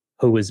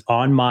who was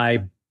on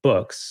my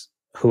books,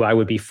 who I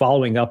would be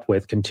following up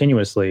with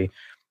continuously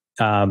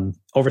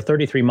over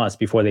 33 months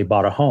before they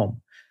bought a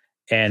home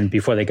and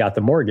before they got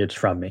the mortgage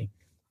from me.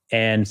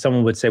 And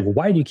someone would say, well,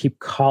 why do you keep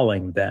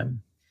calling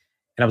them?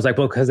 And I was like,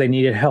 well, because they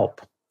needed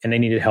help and they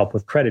needed help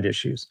with credit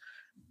issues.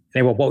 And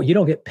they were, well, you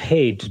don't get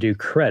paid to do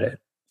credit.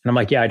 And I'm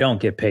like, yeah, I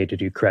don't get paid to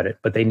do credit,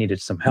 but they needed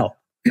some help.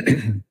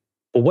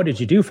 Well, what did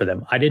you do for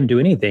them? I didn't do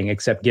anything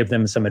except give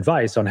them some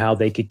advice on how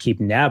they could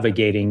keep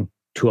navigating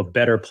to a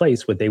better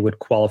place where they would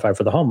qualify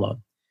for the home loan.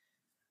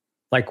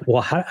 Like,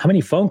 well, how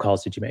many phone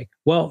calls did you make?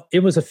 Well, it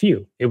was a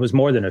few. It was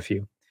more than a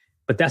few.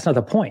 But that's not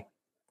the point,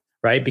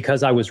 right?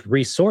 Because I was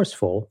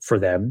resourceful for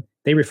them.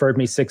 They referred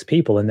me 6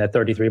 people in that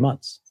 33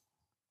 months.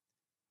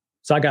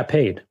 So I got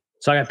paid.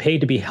 So I got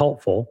paid to be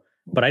helpful,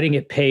 but I didn't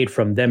get paid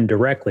from them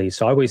directly.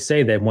 So I always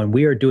say that when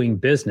we are doing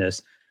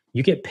business,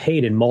 you get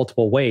paid in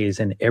multiple ways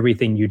in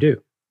everything you do.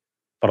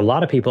 But a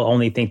lot of people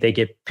only think they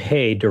get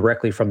paid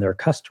directly from their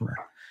customer.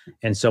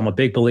 And so I'm a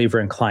big believer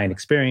in client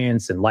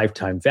experience and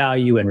lifetime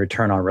value and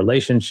return on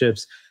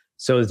relationships.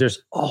 So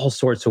there's all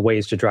sorts of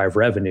ways to drive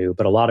revenue.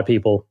 But a lot of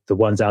people, the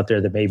ones out there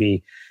that may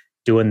be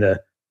doing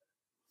the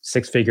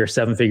 6-figure,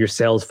 7-figure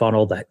sales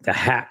funnel, the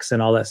hacks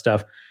and all that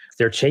stuff,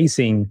 they're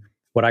chasing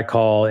what I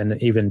call,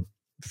 and even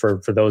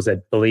for those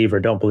that believe or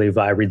don't believe,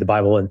 I read the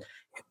Bible, and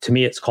to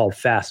me, it's called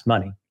fast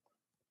money.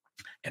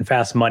 And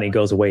fast money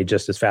goes away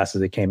just as fast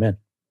as it came in.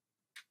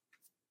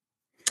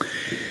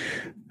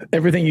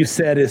 Everything you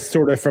said is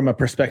sort of from a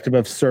perspective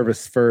of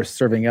service first,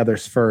 serving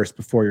others first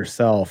before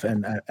yourself.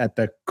 And at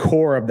the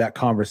core of that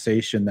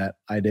conversation, that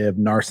idea of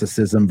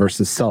narcissism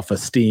versus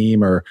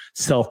self-esteem or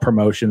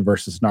self-promotion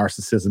versus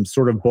narcissism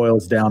sort of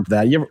boils down to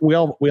that. We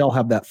all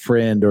have that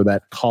friend or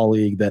that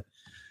colleague that,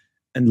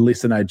 and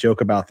Lisa and I joke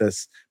about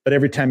this, but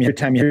every time you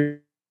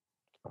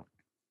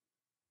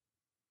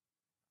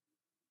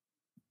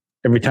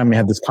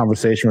have this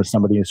conversation with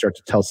somebody, you start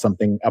to tell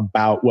something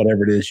about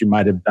whatever it is you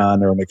might have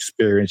done or an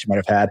experience you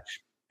might have had.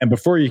 And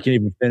before you can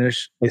even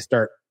finish, they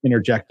start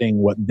interjecting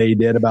what they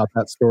did about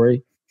that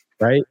story,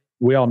 right?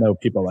 We all know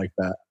people like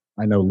that.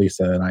 I know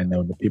Lisa and I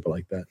know the people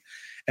like that.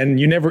 And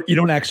you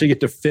don't actually get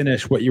to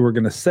finish what you were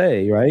going to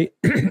say, right?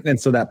 And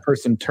so that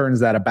person turns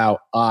that about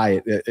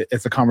I.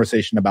 It's a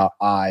conversation about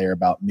I or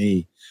about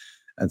me.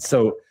 And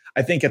so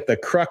I think at the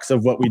crux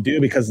of what we do,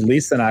 because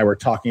Lisa and I were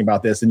talking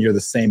about this and you're the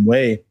same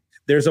way,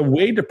 there's a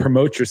way to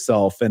promote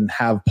yourself and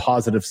have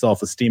positive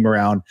self-esteem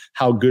around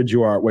how good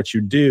you are at what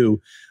you do.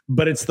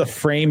 But it's the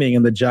framing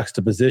and the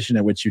juxtaposition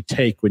at which you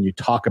take when you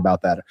talk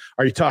about that.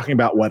 Are you talking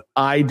about what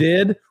I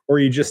did, or are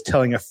you just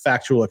telling a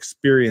factual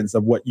experience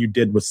of what you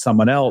did with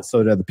someone else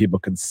so that other people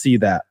can see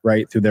that,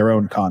 right, through their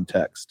own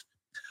context?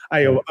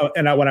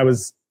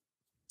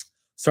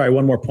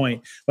 One more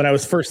point. When I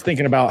was first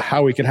thinking about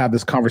how we could have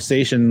this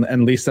conversation,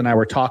 and Lisa and I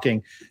were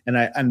talking,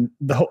 and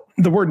the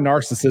word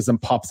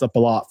narcissism pops up a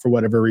lot for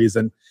whatever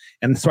reason.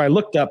 And so I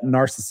looked up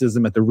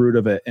narcissism at the root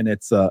of it, and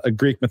it's a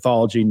Greek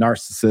mythology.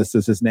 Narcissus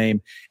is his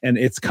name, and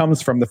it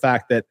comes from the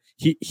fact that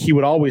he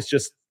would always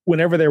just,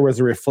 whenever there was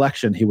a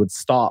reflection, he would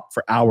stop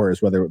for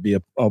hours, whether it would be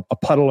a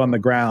puddle on the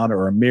ground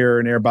or a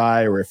mirror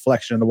nearby or a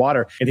reflection in the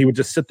water. And he would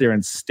just sit there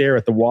and stare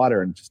at the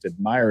water and just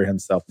admire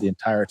himself the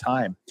entire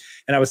time.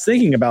 And I was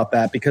thinking about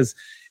that because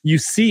you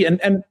see,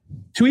 and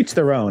to each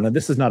their own, and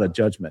this is not a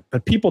judgment,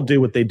 but people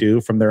do what they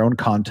do from their own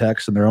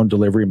context and their own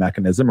delivery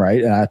mechanism,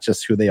 right? And that's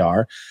just who they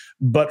are.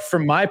 But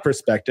from my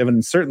perspective,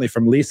 and certainly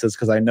from Lisa's,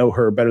 because I know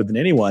her better than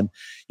anyone,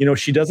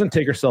 she doesn't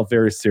take herself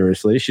very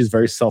seriously. She's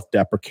very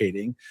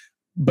self-deprecating,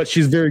 but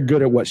she's very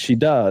good at what she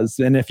does.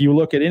 And if you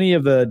look at any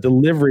of the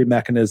delivery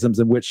mechanisms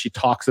in which she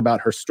talks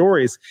about her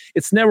stories,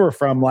 it's never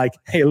from like,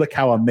 hey, look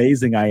how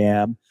amazing I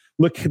am.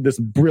 Look at this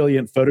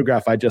brilliant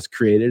photograph I just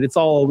created.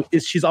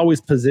 She's always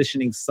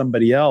positioning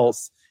somebody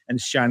else and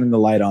shining the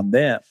light on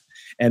them.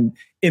 And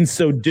in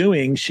so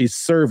doing, she's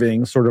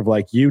serving sort of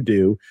like you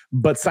do.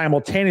 But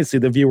simultaneously,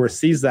 the viewer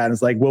sees that and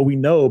is like, well, we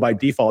know by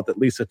default that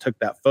Lisa took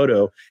that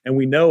photo, and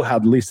we know how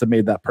Lisa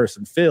made that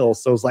person feel.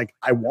 So it's like,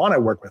 I want to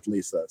work with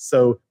Lisa.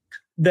 So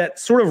that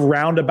sort of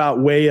roundabout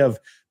way of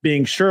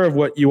being sure of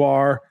what you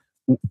are,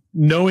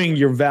 knowing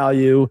your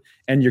value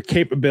and your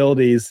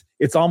capabilities,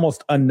 it's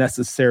almost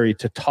unnecessary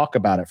to talk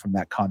about it from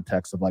that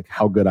context of like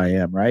how good I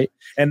am, right?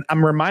 And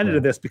I'm reminded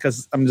of this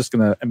because I'm just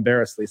going to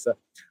embarrass Lisa.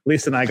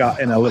 Lisa and I got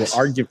in a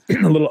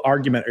little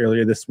argument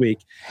earlier this week,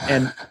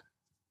 and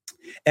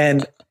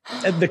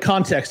the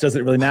context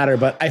doesn't really matter.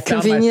 But I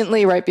found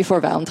conveniently right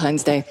before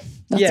Valentine's Day.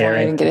 That's why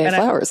I didn't get any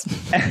flowers.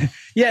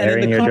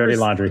 Airing your dirty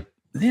laundry.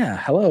 Yeah,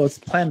 hello, it's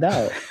planned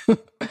out.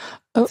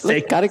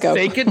 Gotta go.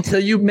 Fake it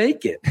till you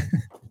make it.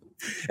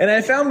 And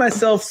I found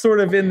myself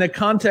sort of in the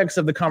context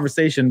of the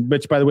conversation,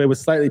 which, by the way, was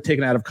slightly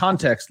taken out of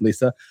context,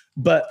 Lisa.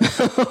 But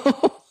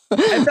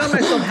I found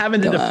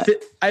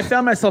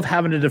myself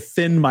having to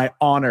defend my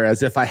honor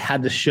as if I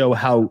had to show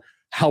how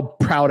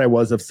proud I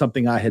was of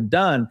something I had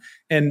done.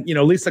 And,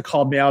 Lisa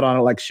called me out on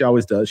it like she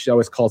always does. She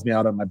always calls me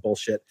out on my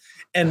bullshit.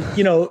 And,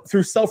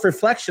 through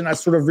self-reflection, I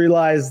sort of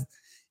realized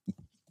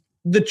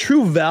the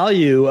true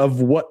value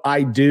of what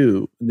I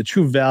do, and the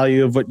true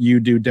value of what you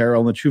do, Daryl,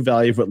 and the true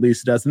value of what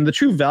Lisa does, and the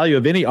true value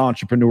of any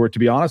entrepreneur, to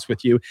be honest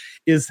with you,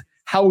 is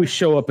how we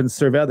show up and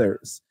serve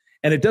others.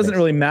 And it doesn't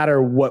really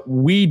matter what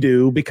we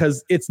do,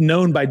 because it's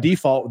known by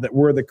default that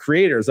we're the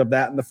creators of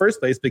that in the first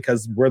place,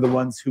 because we're the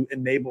ones who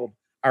enabled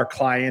our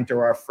client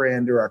or our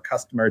friend or our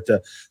customer to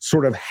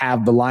sort of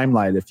have the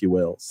limelight, if you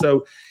will.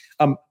 So,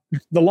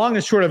 the long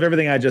and short of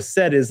everything I just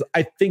said is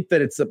I think that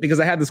it's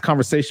because I had this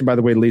conversation, by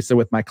the way, Lisa,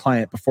 with my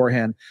client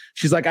beforehand.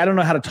 She's like, I don't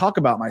know how to talk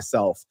about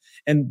myself.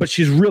 But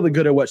she's really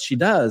good at what she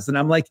does. And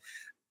I'm like,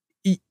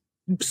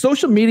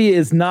 social media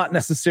is not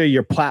necessarily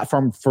your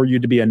platform for you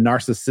to be a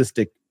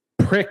narcissistic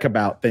prick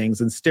about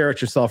things and stare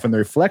at yourself in the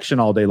reflection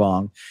all day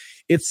long.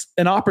 It's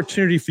an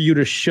opportunity for you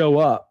to show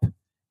up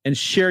and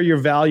share your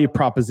value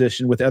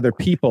proposition with other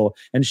people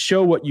and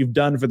show what you've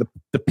done for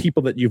the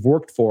people that you've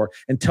worked for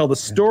and tell the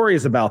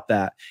stories about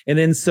that. And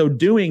in so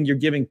doing, you're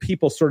giving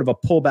people sort of a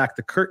pull back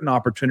the curtain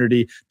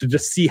opportunity to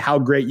just see how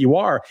great you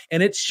are.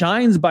 And it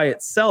shines by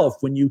itself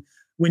when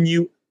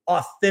you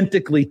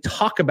authentically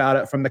talk about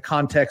it from the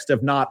context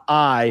of not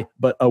I,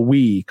 but a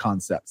we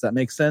concept. Does that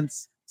make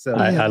sense? So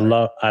I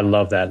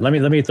love that. Let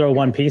me throw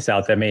one piece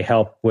out that may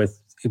help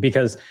with,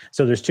 because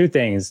so there's two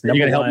things. You're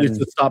going to help me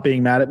to stop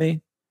being mad at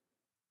me?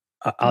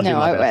 I'll do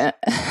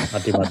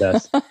my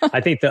best. I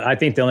think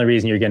the only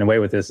reason you're getting away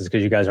with this is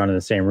because you guys aren't in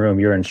the same room.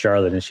 You're in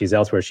Charlotte and she's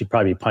elsewhere. She'd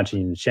probably be punching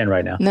you in the chin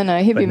right now.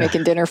 No, he'd be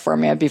making dinner for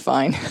me. I'd be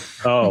fine.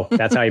 Oh,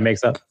 that's how he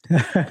makes up.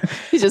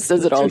 He just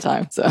says it all the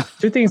time. So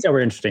two things that were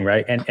interesting,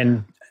 right?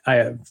 And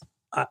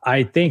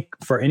I think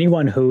for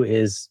anyone who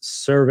is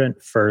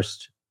servant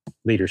first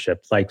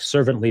leadership, like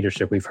servant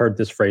leadership, we've heard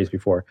this phrase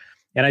before,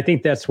 and I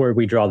think that's where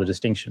we draw the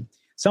distinction.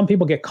 Some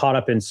people get caught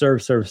up in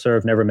serve,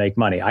 never make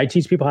money. I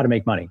teach people how to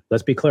make money.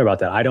 Let's be clear about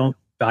that. I don't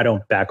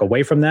back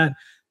away from that.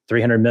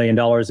 $300 million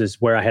is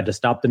where I had to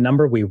stop the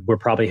number. We're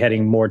probably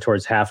heading more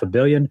towards $500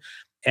 million.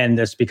 And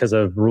that's because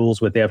of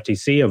rules with the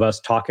FTC of us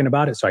talking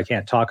about it. So I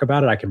can't talk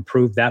about it. I can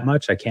prove that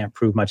much. I can't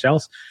prove much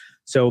else.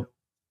 So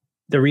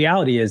the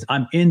reality is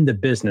I'm in the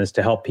business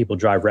to help people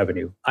drive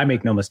revenue. I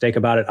make no mistake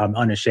about it. I'm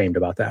unashamed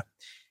about that.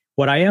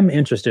 What I am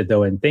interested,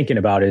 though, in thinking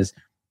about is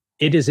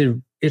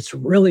it's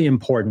really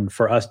important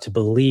for us to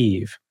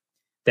believe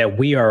that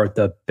we are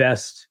the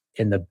best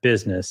in the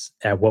business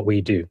at what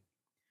we do.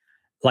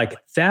 Like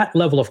that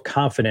level of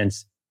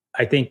confidence,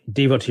 I think,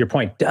 Devo, to your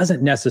point,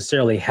 doesn't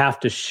necessarily have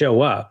to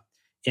show up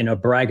in a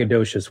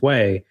braggadocious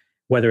way,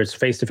 whether it's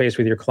face-to-face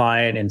with your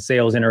client and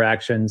sales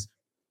interactions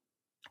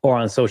or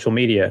on social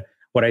media.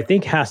 What I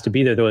think has to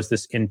be there, though, is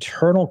this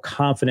internal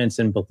confidence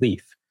and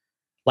belief.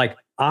 Like,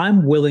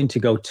 I'm willing to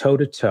go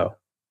toe-to-toe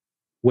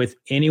with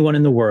anyone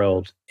in the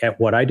world at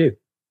what I do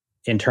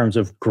in terms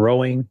of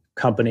growing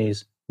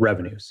companies'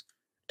 revenues.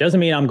 Doesn't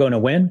mean I'm going to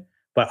win,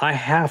 but I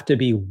have to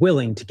be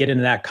willing to get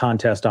into that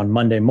contest on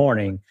Monday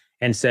morning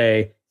and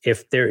say,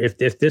 if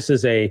this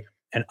is an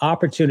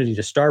opportunity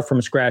to start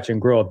from scratch and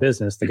grow a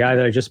business, the guy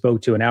that I just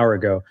spoke to an hour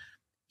ago,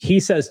 he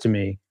says to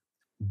me,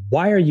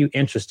 why are you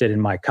interested in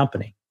my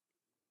company?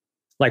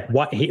 Like,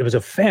 what? It was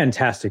a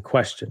fantastic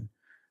question.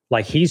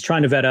 Like, he's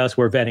trying to vet us,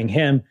 we're vetting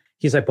him.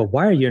 He's like, but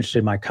why are you interested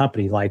in my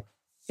company? Like,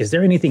 is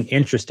there anything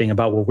interesting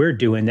about what we're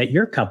doing that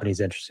your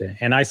company's interested in?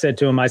 And I said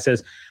to him,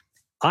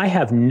 I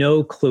have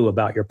no clue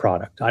about your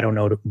product. I don't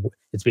know.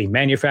 It's being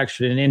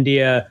manufactured in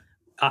India.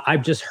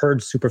 I've just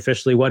heard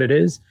superficially what it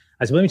is.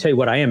 I said, let me tell you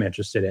what I am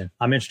interested in.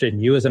 I'm interested in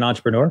you as an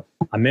entrepreneur.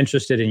 I'm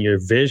interested in your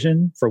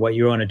vision for what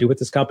you want to do with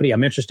this company.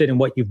 I'm interested in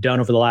what you've done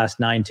over the last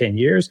 9-10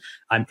 years.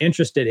 I'm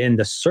interested in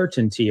the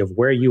certainty of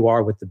where you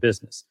are with the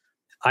business.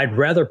 I'd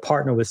rather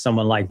partner with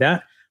someone like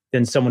that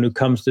than someone who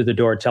comes through the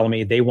door telling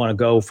me they want to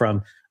go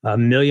from $1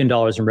 million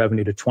in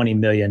revenue to 20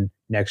 million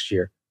next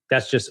year.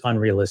 That's just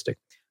unrealistic.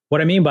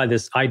 What I mean by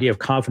this idea of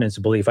confidence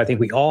and belief, I think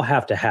we all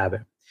have to have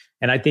it.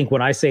 And I think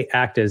when I say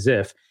act as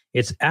if,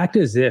 it's act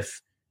as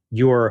if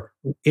you're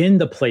in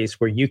the place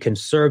where you can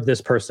serve this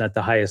person at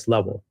the highest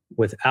level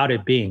without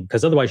it being,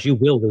 because otherwise you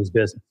will lose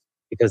business,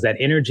 because that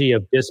energy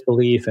of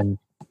disbelief and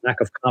lack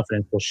of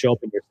confidence will show up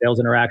in your sales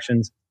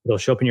interactions. It'll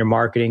show up in your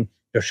marketing.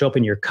 It'll show up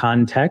in your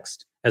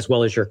context as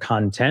well as your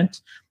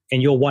content.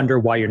 And you'll wonder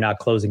why you're not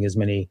closing as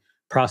many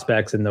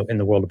prospects in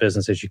the world of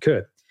business as you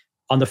could.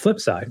 On the flip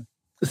side.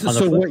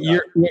 What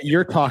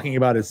you're talking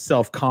about is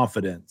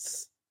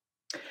self-confidence.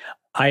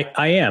 I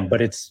am,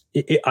 but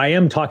I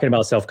am talking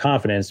about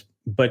self-confidence,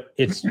 but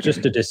it's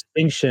just a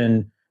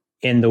distinction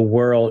in the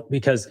world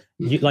because,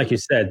 like you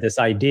said, this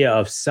idea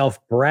of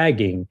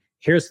self-bragging,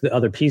 here's the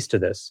other piece to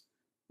this.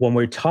 When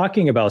we're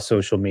talking about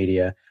social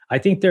media, I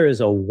think there is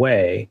a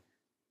way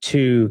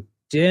to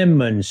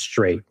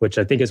demonstrate, which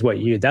I think is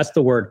that's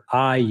the word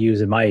I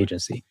use in my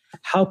agency.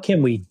 How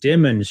can we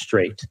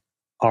demonstrate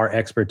our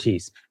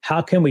expertise?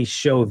 How can we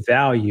show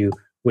value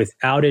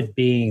without it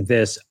being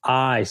this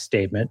I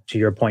statement, to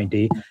your point,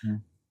 D? Mm-hmm.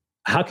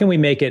 How can we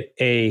make it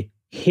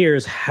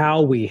here's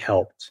how we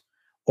helped,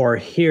 or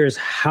here's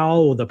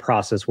how the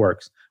process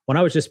works? When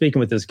I was just speaking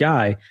with this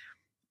guy,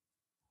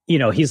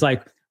 he's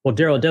like, well,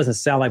 Daryl, it doesn't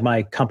sound like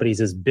my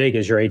company's as big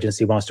as your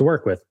agency wants to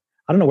work with.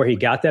 I don't know where he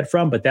got that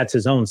from, but that's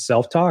his own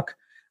self-talk,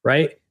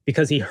 right?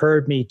 Because he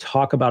heard me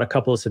talk about a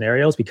couple of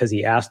scenarios because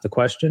he asked the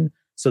question.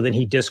 So then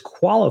he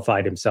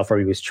disqualified himself, or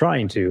he was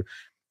trying to.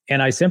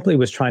 And I simply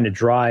was trying to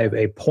drive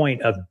a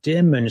point of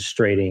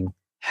demonstrating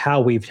how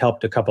we've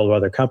helped a couple of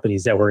other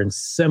companies that were in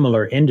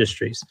similar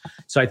industries.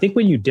 So I think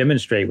when you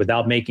demonstrate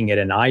without making it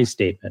an I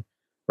statement,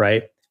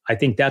 right? I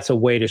think that's a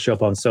way to show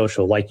up on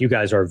social. Like, you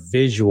guys are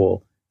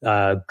visual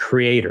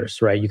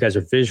creators, right? You guys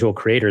are visual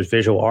creators,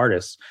 visual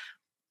artists.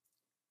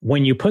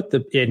 When you put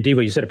and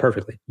Devo, you said it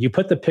perfectly. You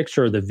put the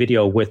picture or the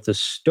video with the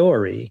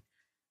story,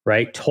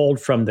 right, told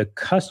from the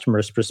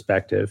customer's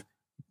perspective,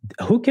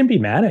 who can be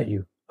mad at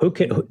you?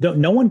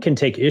 No one can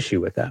take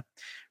issue with that,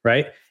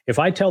 right? If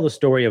I tell the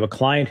story of a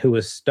client who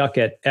was stuck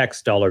at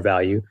X dollar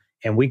value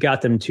and we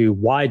got them to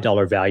Y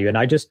dollar value, and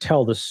I just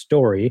tell the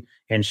story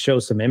and show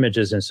some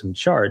images and some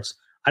charts,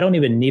 I don't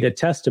even need a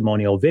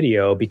testimonial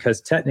video because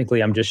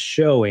technically I'm just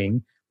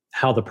showing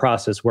how the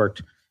process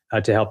worked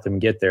to help them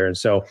get there. And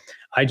so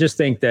I just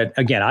think that,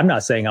 again, I'm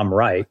not saying I'm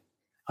right.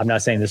 I'm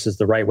not saying this is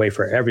the right way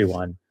for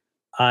everyone.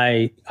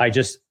 I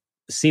just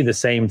see the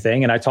same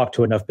thing. And I talked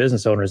to enough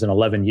business owners in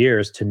 11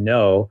 years to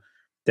know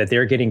that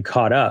they're getting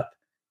caught up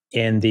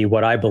in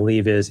what I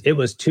believe is, it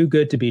was too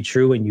good to be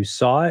true and you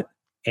saw it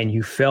and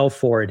you fell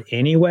for it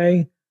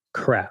anyway.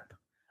 Crap.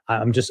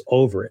 I'm just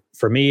over it.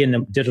 For me in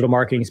the digital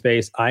marketing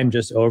space, I'm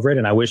just over it.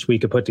 And I wish we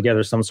could put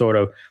together some sort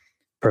of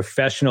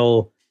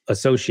professional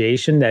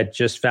association that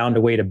just found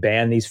a way to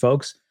ban these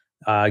folks,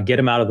 get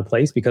them out of the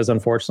place, because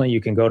unfortunately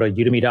you can go to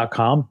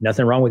udemy.com,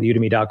 nothing wrong with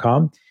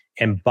udemy.com,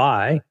 and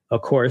buy a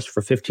course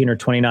for $15 or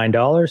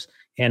 $29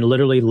 and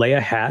literally lay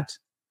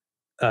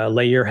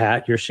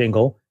your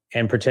shingle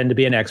and pretend to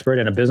be an expert.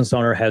 And a business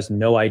owner has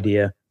no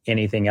idea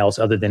anything else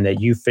other than that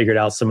you figured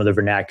out some of the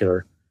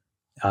vernacular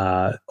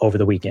over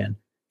the weekend.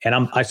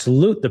 And I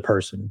salute the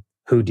person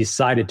who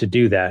decided to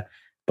do that.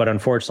 But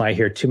unfortunately, I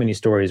hear too many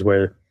stories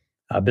where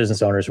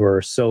business owners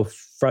were so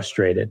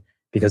frustrated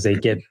because they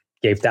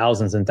gave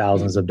thousands and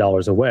thousands of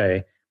dollars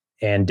away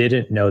and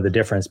didn't know the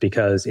difference,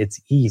 because it's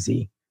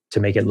easy to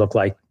make it look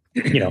like,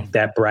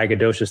 that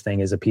braggadocious thing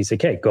is a piece of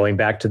cake. Going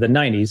back to the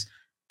 90s,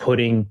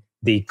 putting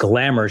the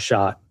glamour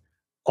shot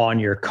on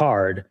your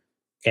card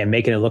and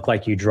making it look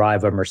like you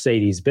drive a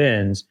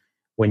Mercedes-Benz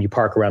when you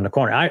park around the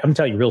corner. I'm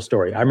telling you a real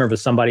story. I remember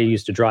somebody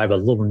used to drive a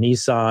little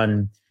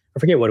Nissan, I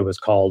forget what it was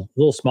called, a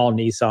little small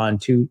Nissan,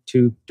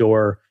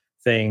 two-door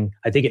thing.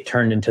 I think it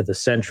turned into the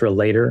Sentra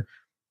later,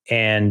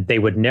 and they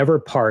would never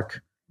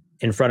park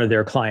in front of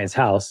their client's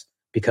house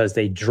because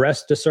they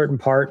dressed a certain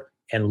part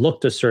and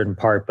looked a certain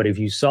part. But if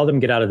you saw them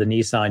get out of the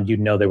Nissan, you'd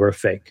know they were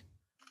fake.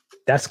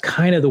 That's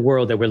kind of the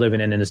world that we're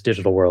living in this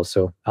digital world.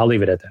 So I'll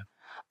leave it at that.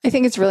 I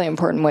think it's really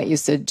important what you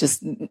said,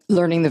 just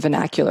learning the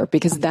vernacular,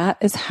 because that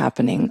is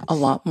happening a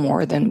lot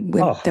more than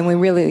we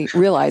really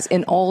realize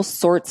in all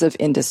sorts of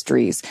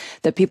industries,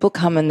 that people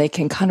come and they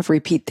can kind of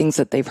repeat things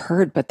that they've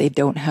heard, but they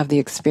don't have the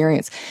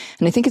experience.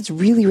 And I think it's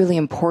really, really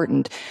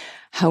important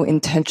how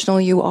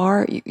intentional you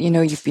are. You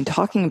know, you've been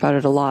talking about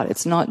it a lot.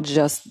 It's not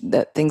just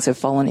that things have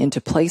fallen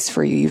into place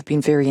for you. You've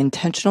been very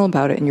intentional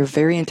about it, and you're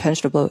very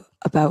intentional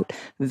about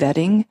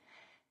vetting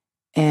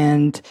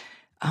and,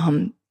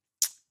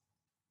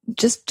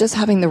 just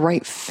having the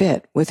right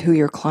fit with who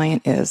your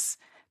client is,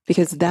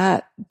 because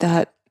that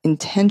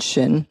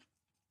intention,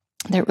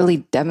 that really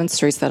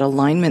demonstrates that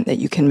alignment that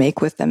you can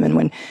make with them. And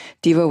when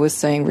Devo was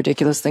saying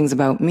ridiculous things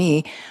about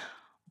me,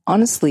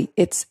 honestly,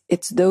 it's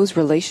those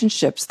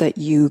relationships that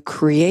you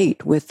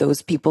create with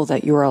those people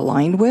that you're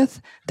aligned with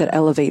that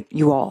elevate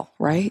you all,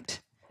 right?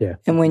 Yeah.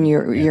 And when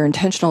you're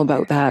intentional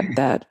about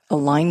that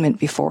alignment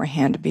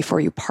beforehand,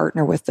 before you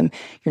partner with them,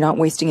 you're not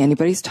wasting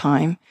anybody's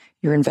time.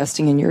 You're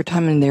investing in your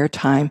time and their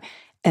time.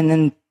 And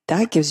then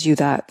that gives you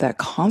that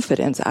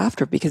confidence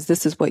after, because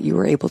this is what you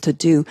were able to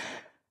do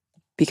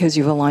because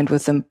you've aligned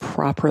with them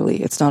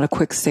properly. It's not a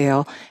quick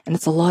sale, and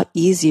it's a lot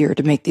easier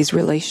to make these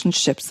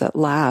relationships that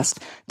last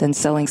than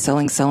selling.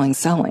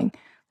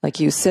 Like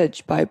you said,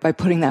 by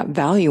putting that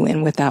value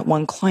in with that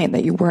one client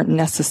that you weren't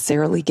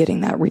necessarily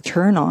getting that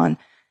return on,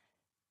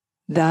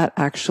 that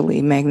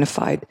actually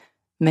magnified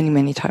many,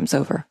 many times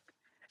over.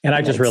 And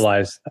I just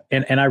realized,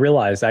 and I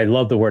realized, I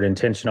love the word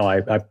intentional. I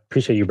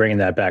appreciate you bringing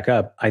that back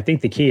up. I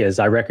think the key is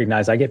I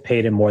recognize I get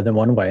paid in more than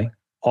one way,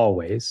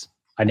 always.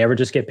 I never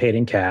just get paid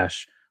in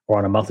cash or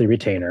on a monthly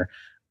retainer.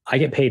 I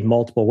get paid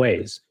multiple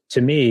ways. To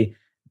me,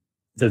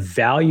 the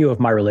value of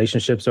my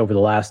relationships over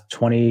the last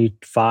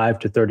 25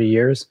 to 30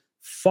 years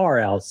far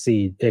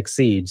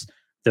exceeds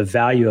the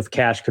value of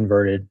cash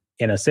converted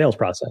in a sales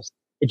process.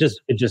 It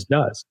just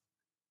does.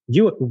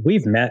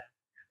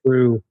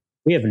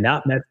 We have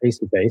not met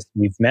face-to-face.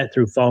 We've met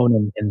through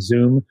phone and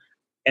Zoom.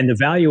 And the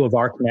value of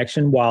our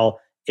connection, while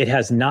it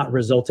has not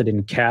resulted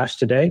in cash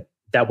today,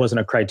 that wasn't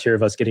a criteria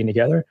of us getting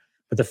together.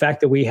 But the fact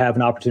that we have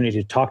an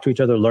opportunity to talk to each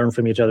other, learn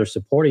from each other,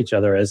 support each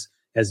other as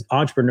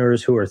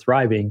entrepreneurs who are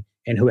thriving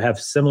and who have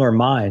similar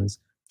minds,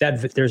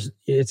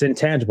 it's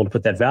intangible to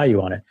put that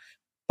value on it.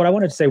 But I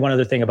wanted to say one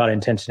other thing about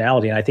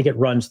intentionality, and I think it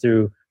runs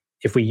through,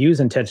 if we use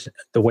intention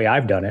the way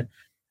I've done it,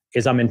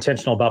 is I'm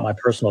intentional about my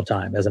personal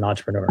time as an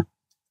entrepreneur.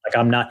 Like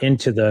I'm not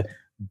into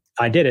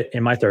I did it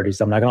in my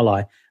 30s. I'm not going to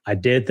lie. I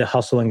did the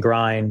hustle and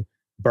grind,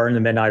 burn the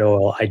midnight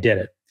oil. I did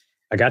it.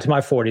 I got to my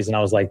 40s and I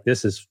was like,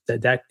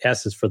 that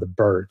S is for the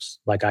birds.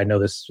 Like I know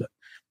this,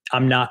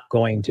 I'm not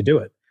going to do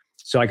it.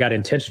 So I got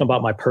intentional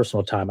about my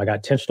personal time. I got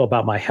intentional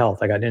about my health.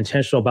 I got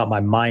intentional about my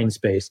mind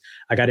space.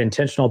 I got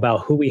intentional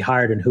about who we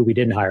hired and who we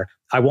didn't hire.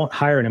 I won't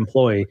hire an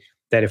employee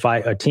that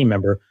a team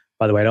member,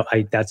 by the way,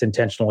 that's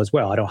intentional as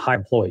well. I don't hire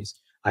employees.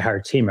 I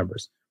hire team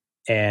members.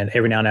 And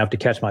every now and then I have to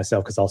catch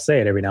myself because I'll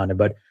say it every now and then.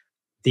 But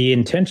the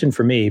intention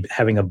for me,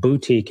 having a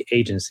boutique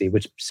agency,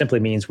 which simply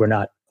means we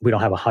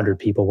don't have 100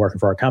 people working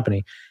for our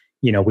company.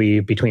 You know, we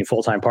between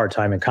full-time,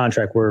 part-time, and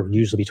contract, we're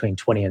usually between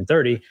 20 and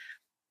 30.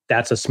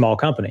 That's a small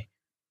company.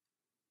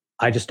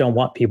 I just don't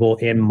want people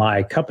in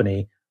my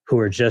company who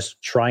are just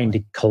trying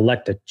to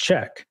collect a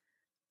check,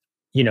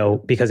 you know,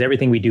 because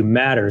everything we do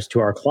matters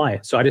to our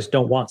clients. So I just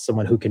don't want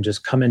someone who can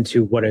just come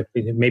into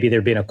maybe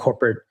they're being a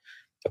corporate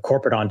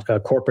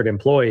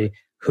employee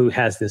who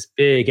has this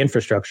big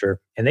infrastructure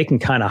and they can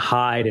kind of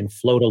hide and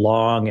float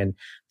along and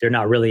they're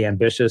not really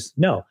ambitious.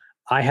 No,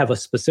 I have a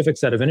specific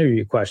set of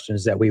interview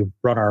questions that we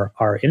run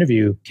our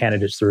interview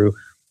candidates through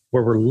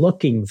where we're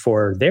looking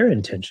for their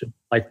intention.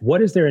 Like,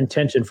 what is their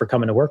intention for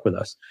coming to work with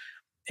us?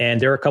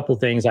 And there are a couple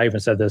of things, I even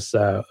said this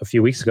a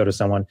few weeks ago to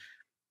someone,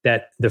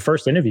 that the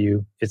first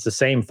interview, it's the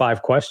same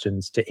 5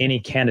 questions to any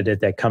candidate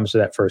that comes to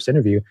that first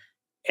interview.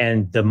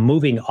 And the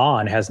moving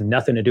on has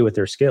nothing to do with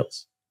their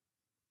skills.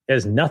 It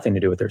has nothing to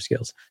do with their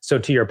skills. So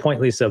to your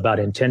point, Lisa, about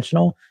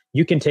intentional,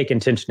 you can take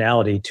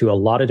intentionality to a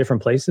lot of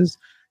different places.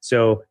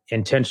 So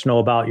intentional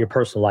about your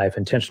personal life,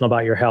 intentional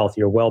about your health,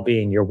 your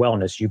well-being, your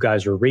wellness. You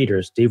guys are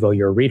readers. Devo,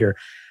 you're a reader.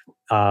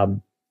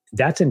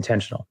 That's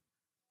intentional.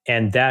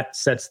 And that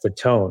sets the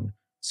tone.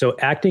 So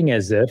acting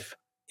as if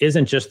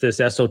isn't just this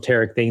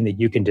esoteric thing that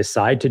you can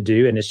decide to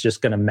do and it's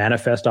just going to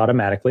manifest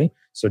automatically.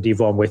 So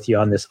Devo, I'm with you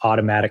on this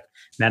automatic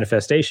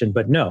manifestation.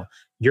 But no,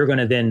 you're going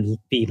to then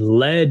be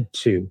led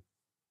to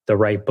the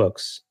right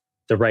books,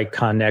 the right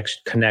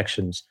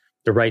connections,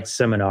 the right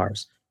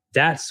seminars.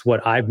 That's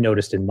what I've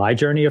noticed in my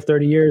journey of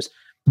 30 years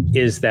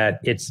is that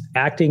it's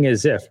acting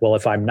as if, well,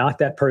 if I'm not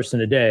that person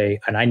today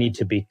and I need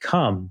to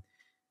become,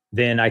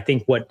 then I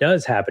think what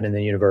does happen in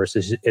the universe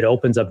is it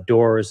opens up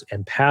doors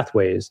and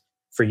pathways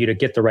for you to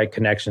get the right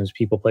connections,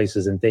 people,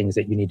 places, and things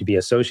that you need to be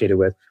associated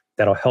with.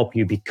 that'll help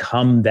you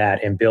become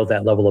that and build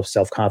that level of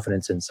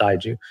self-confidence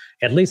inside you.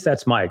 At least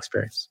that's my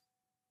experience.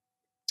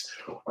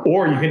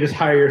 Or you can just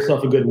hire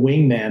yourself a good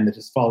wingman that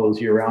just follows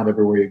you around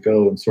everywhere you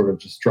go and sort of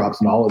just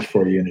drops knowledge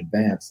for you in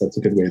advance. That's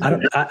a good way to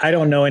do it. I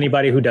don't know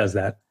anybody who does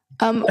that.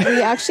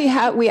 We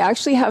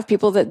actually have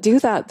people that do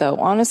that, though.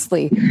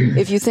 Honestly,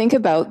 if you think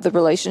about the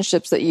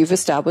relationships that you've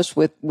established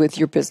with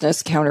your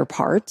business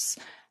counterparts,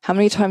 how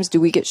many times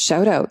do we get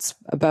shout outs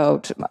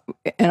about,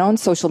 and on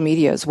social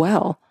media as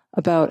well,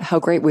 about how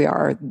great we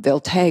are? They'll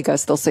tag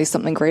us. They'll say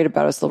something great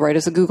about us. They'll write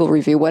us a Google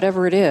review,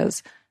 whatever it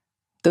is.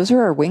 Those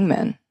are our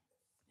wingmen.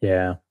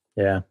 Yeah.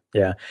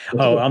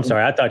 Oh, I'm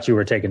sorry. I thought you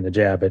were taking the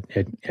jab at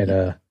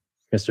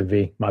Mr.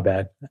 V. My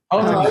bad.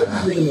 Oh, no,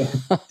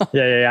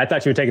 yeah. I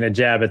thought you were taking a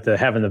jab at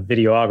having the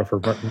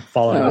videographer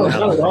following. No,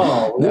 not at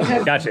all.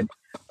 Gotcha.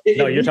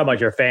 No, you're talking about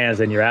your fans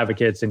and your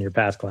advocates and your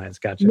past clients.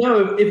 Gotcha.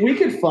 No, if we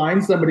could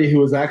find somebody who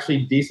was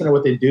actually decent at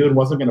what they do and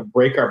wasn't going to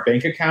break our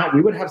bank account,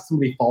 we would have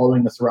somebody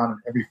following us around in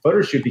every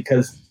photo shoot,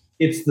 because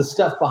it's the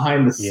stuff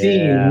behind the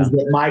scenes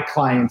that my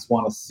clients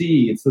want to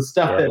see. It's the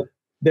stuff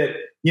that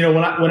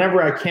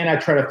whenever I can, I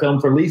try to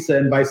film for Lisa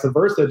and vice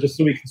versa, just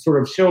so we can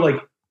sort of show, like,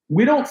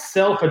 we don't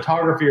sell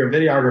photography or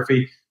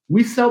videography.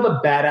 We sell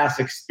the badass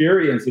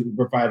experience that we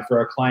provide for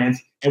our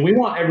clients, and we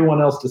want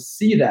everyone else to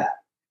see that.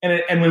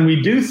 And when we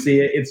do see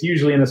it, it's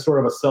usually in a sort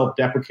of a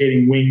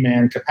self-deprecating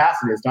wingman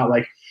capacity. It's not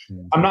like,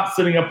 I'm not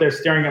sitting up there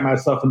staring at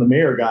myself in the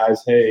mirror,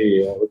 guys.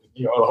 Hey, hold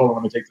on,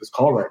 let me take this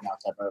call right now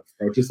type of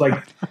approach. It's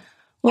like,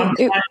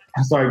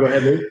 sorry, go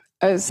ahead, Lou.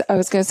 I was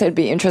going to say it'd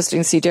be interesting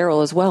to see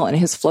Daryl as well in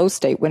his flow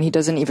state when he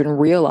doesn't even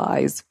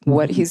realize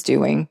what he's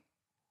doing.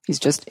 He's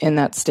just in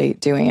that state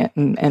doing it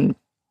and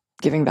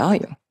giving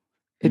value.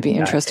 It'd be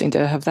interesting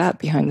to have that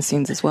behind the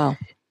scenes as well.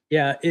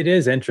 Yeah, it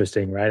is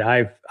interesting,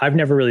 right? I've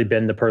never really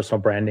been the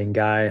personal branding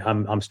guy.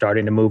 I'm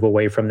starting to move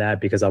away from that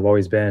because I've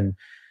always been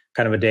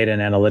kind of a data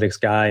and analytics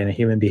guy and a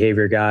human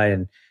behavior guy.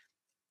 And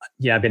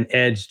I've been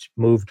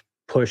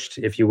pushed,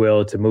 if you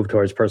will, to move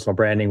towards personal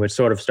branding, which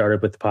sort of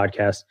started with the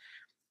podcast.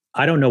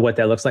 I don't know what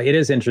that looks like. It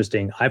is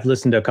interesting. I've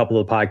listened to a couple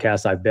of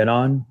podcasts I've been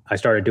on. I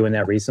started doing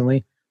that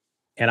recently.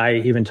 And I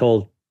even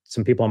told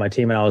some people on my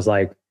team, and I was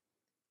like,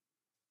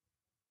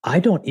 I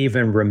don't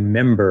even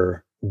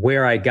remember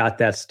where I got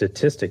that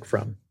statistic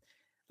from.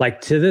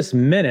 Like, to this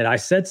minute, I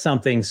said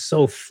something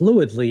so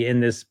fluidly in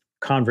this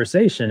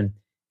conversation,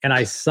 and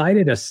I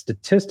cited a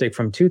statistic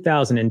from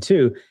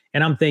 2002,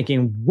 and I'm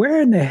thinking, where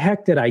in the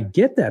heck did I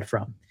get that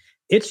from?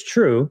 It's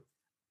true.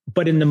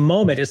 But in the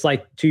moment, it's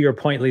like, to your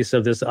point, Lisa,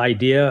 of this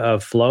idea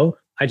of flow,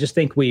 I just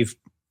think we've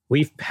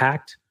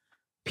packed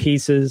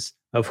pieces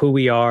of who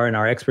we are and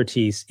our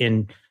expertise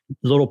in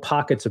little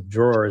pockets of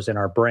drawers in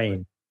our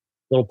brain,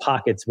 little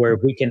pockets where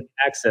we can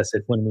access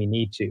it when we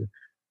need to.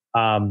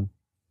 And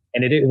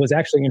it was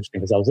actually interesting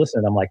because I was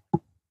listening. I'm like,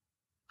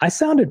 I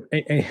sounded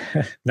a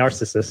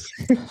narcissist.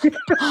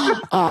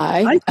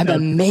 I'm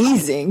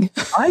amazing.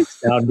 I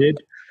sounded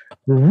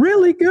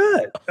really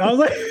good. I was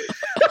like,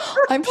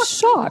 I'm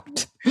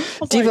shocked.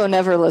 Devo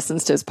never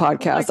listens to his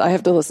podcast. I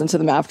have to listen to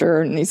them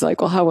after, and he's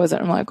like, well, how was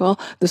it? I'm like, well,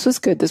 this was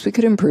good. This we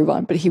could improve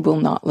on, but he will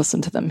not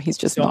listen to them. He's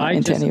just not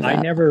into any of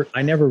that.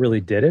 I never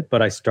really did it,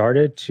 but I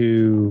started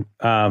to,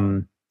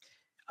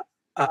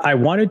 I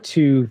wanted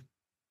to,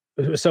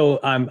 so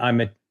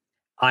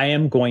I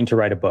am going to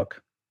write a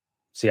book.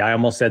 See, I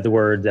almost said the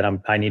word that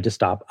I need to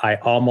stop. I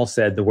almost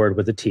said the word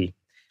with a T.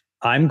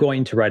 I'm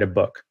going to write a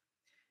book.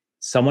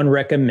 Someone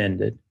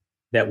recommended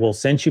that, well,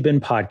 since you've been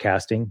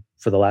podcasting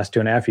for the last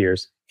 2.5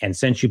 years, and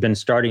since you've been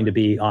starting to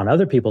be on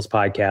other people's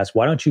podcasts,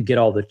 why don't you get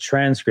all the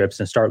transcripts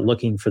and start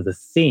looking for the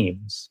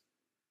themes?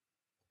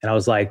 And I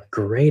was like,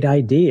 great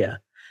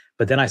idea.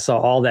 But then I saw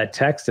all that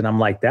text and I'm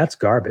like, that's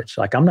garbage.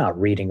 Like, I'm not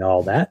reading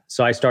all that.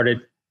 So I started,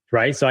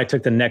 right? So I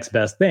took the next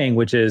best thing,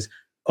 which is,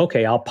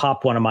 okay, I'll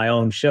pop one of my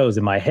own shows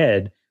in my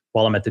head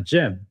while I'm at the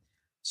gym.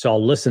 So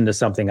I'll listen to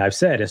something I've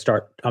said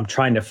and I'm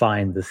trying to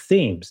find the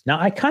themes. Now,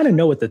 I kind of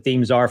know what the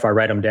themes are if I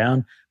write them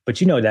down,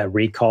 but you know that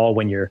recall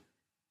when you're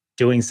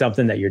doing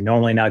something that you're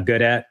normally not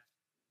good at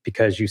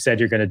because you said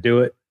you're going to do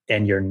it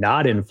and you're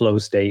not in flow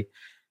state.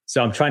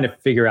 So I'm trying to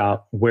figure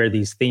out where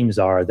these themes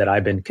are that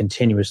I've been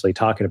continuously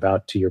talking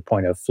about, to your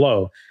point of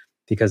flow,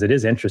 because it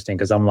is interesting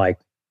because I'm like,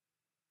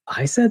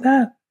 I said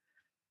that?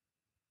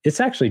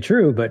 It's actually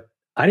true, but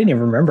I didn't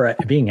even remember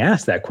being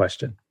asked that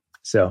question.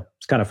 So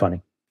it's kind of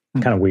funny,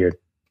 kind of weird.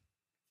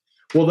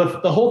 Well,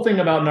 the whole thing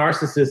about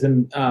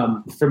narcissism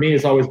for me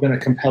has always been a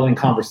compelling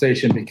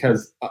conversation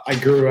because I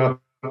grew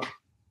up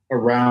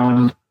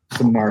around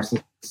some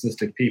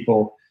narcissistic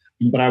people.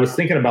 But I was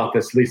thinking about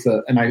this,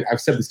 Lisa, and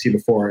I've said this to you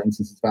before, and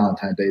since it's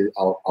Valentine's Day,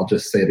 I'll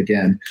just say it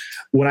again.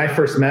 When I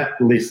first met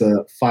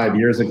Lisa 5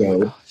 years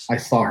ago, I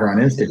saw her on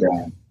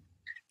Instagram.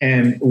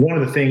 And one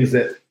of the things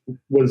that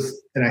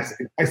was, and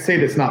I say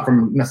this not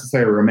from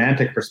necessarily a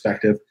romantic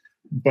perspective,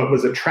 but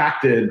was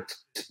attractive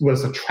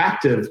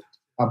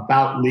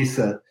about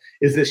Lisa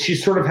is that she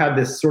sort of had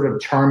this sort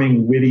of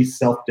charming, witty,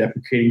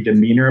 self-deprecating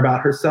demeanor about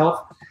herself.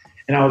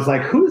 And I was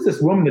like, who is this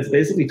woman that's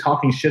basically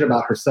talking shit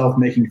about herself,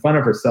 making fun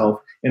of herself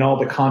in all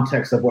the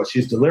context of what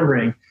she's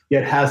delivering,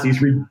 yet has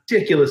these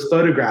ridiculous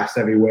photographs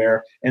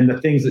everywhere and the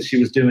things that she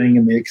was doing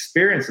and the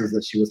experiences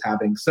that she was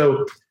having.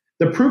 So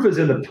the proof is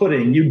in the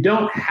pudding. You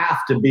don't have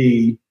to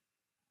be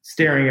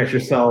staring at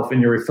yourself in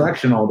your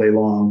reflection all day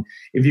long.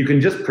 If you can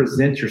just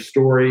present your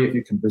story, if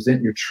you can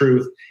present your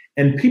truth,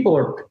 and people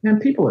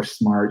are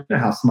smart. You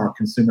know how smart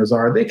consumers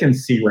are. They can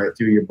see right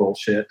through your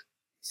bullshit.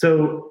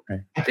 So right.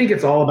 I think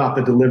it's all about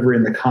the delivery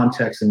and the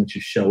context in which you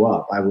show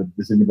up.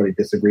 Does anybody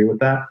disagree with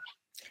that?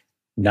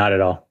 Not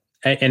at all.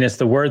 And it's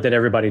the word that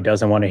everybody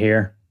doesn't want to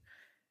hear.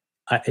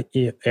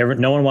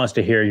 No one wants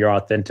to hear your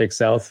authentic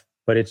self,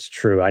 but it's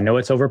true. I know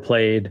it's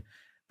overplayed.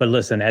 But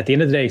listen, at the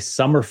end of the day,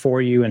 some are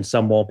for you and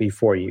some won't be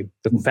for you.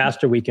 The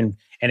faster we can,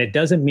 and it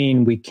doesn't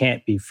mean we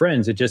can't be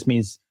friends. It just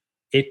means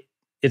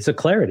it's a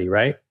clarity,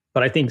 right?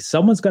 But I think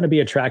someone's going to be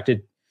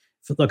attracted.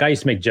 Look, I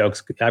used to make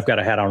jokes. I've got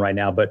a hat on right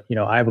now, but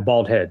I have a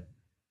bald head.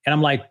 And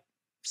I'm like,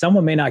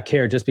 someone may not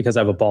care just because I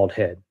have a bald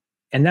head.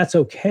 And that's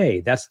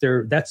okay. That's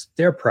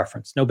their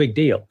preference. No big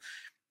deal.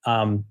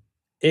 I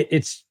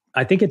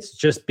think it's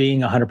just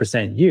being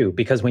 100% you,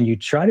 because when you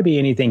try to be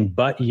anything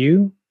but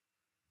you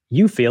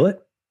feel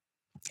it.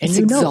 It's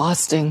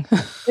exhausting.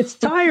 It's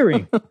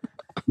tiring.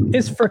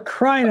 It's for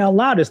crying out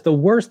loud. It's the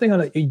worst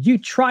thing you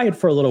try it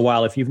for a little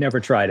while if you've never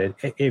tried it.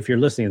 If you're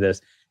listening to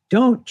this,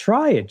 don't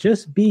try it.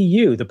 Just be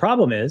you. The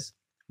problem is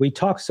we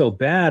talk so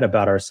bad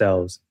about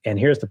ourselves. And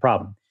here's the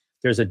problem.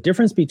 There's a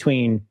difference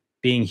between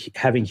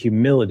having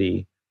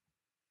humility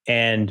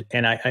and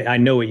I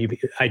know what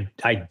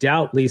I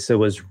doubt Lisa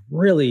was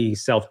really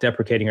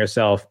self-deprecating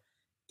herself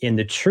in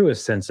the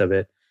truest sense of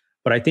it.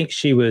 But I think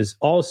she was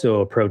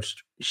also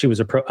approached.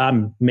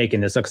 I'm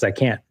making this up because I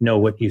can't know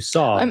what you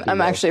saw.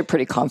 I'm actually a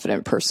pretty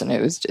confident person.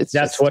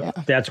 That's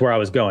where I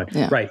was going.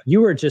 Yeah. Right.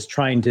 You were just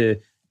trying to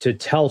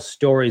tell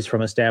stories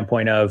from a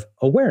standpoint of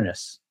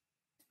awareness.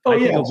 Oh,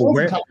 yeah. She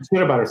wasn't talking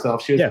shit about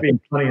herself. She was being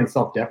funny and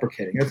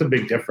self-deprecating. That's a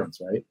big difference,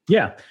 right?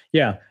 Yeah.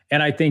 Yeah.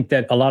 And I think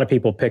that a lot of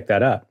people pick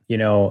that up.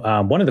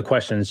 One of the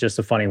questions, just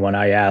a funny one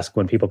I ask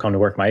when people come to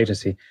work my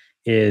agency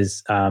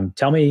is,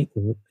 tell me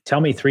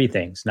 3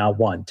 things, not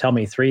one. Tell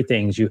me 3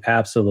 things you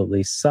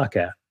absolutely suck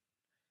at.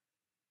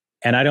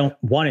 And I don't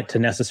want it to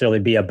necessarily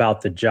be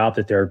about the job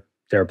that they're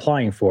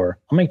applying for.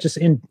 I mean, just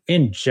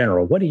in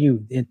general, what do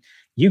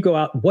you go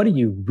out, what are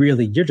you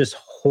really, you're just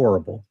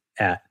horrible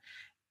at?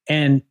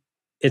 And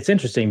it's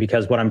interesting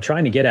because what I'm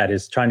trying to get at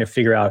is trying to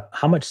figure out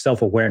how much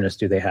self-awareness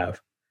do they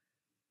have,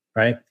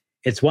 right?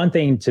 It's one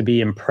thing to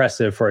be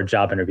impressive for a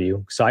job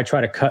interview. So I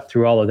try to cut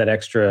through all of that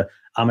extra.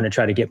 I'm going to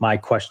try to get my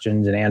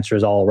questions and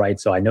answers all right.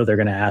 So I know they're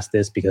going to ask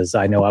this because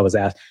I know I was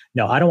asked.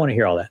 No, I don't want to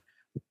hear all that.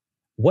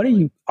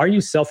 Are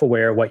you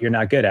self-aware of what you're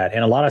not good at?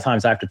 And a lot of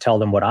times I have to tell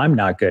them what I'm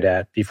not good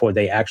at before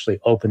they actually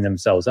open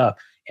themselves up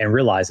and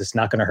realize it's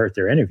not going to hurt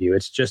their interview.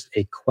 It's just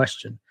a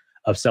question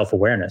of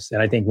self-awareness.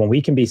 And I think when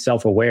we can be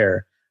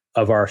self-aware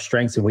of our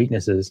strengths and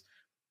weaknesses,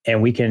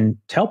 and we can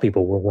tell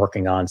people we're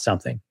working on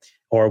something,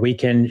 or we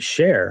can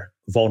share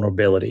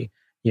vulnerability.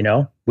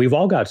 We've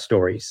all got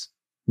stories.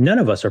 None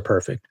of us are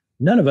perfect.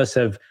 None of us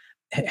have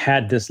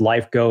had this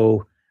life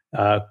go,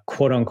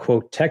 quote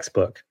unquote,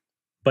 textbook.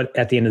 But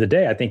at the end of the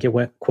day, I think it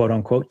went, quote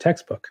unquote,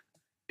 textbook,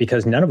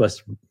 because none of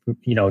us,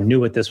 knew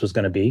what this was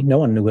going to be. No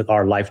one knew what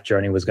our life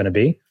journey was going to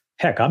be.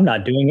 Heck, I'm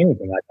not doing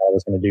anything I thought I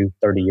was going to do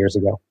 30 years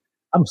ago.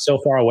 I'm so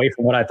far away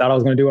from what I thought I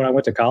was going to do when I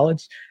went to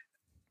college.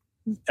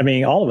 I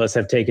mean, all of us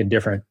have taken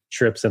different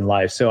trips in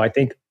life. So I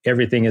think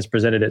everything has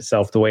presented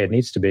itself the way it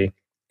needs to be.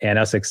 And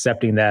us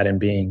accepting that and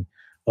being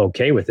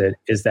okay with it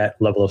is that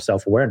level of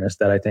self-awareness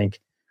that I think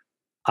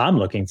I'm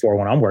looking for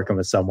when I'm working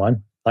with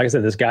someone. Like I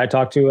said, this guy I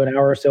talked to an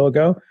hour or so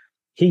ago,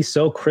 he's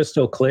so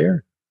crystal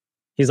clear.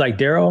 He's like,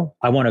 Daryl,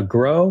 I want to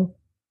grow,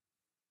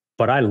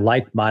 but I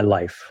like my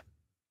life.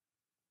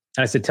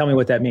 And I said, tell me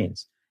what that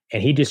means.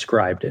 And he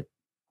described it.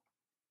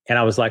 And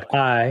I was like,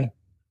 I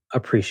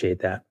appreciate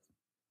that.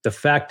 The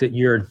fact that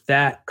you're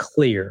that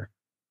clear.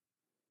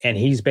 And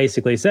he's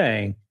basically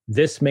saying,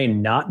 this may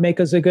not make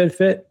us a good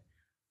fit,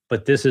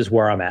 but this is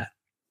where I'm at.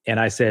 And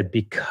I said,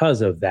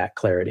 because of that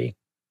clarity,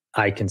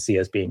 I can see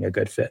us being a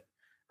good fit,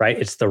 right?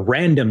 It's the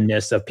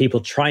randomness of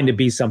people trying to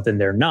be something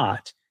they're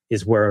not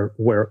is where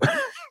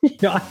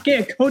I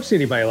can't coach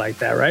anybody like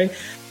that, right?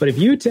 But if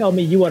you tell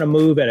me you want to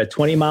move at a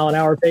 20 mile an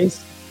hour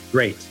pace,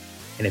 great.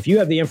 And if you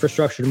have the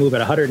infrastructure to move at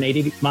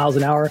 180 miles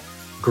an hour,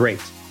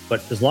 great.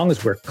 But as long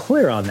as we're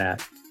clear on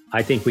that,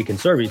 I think we can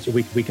serve each.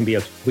 We can be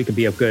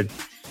of good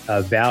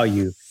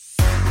value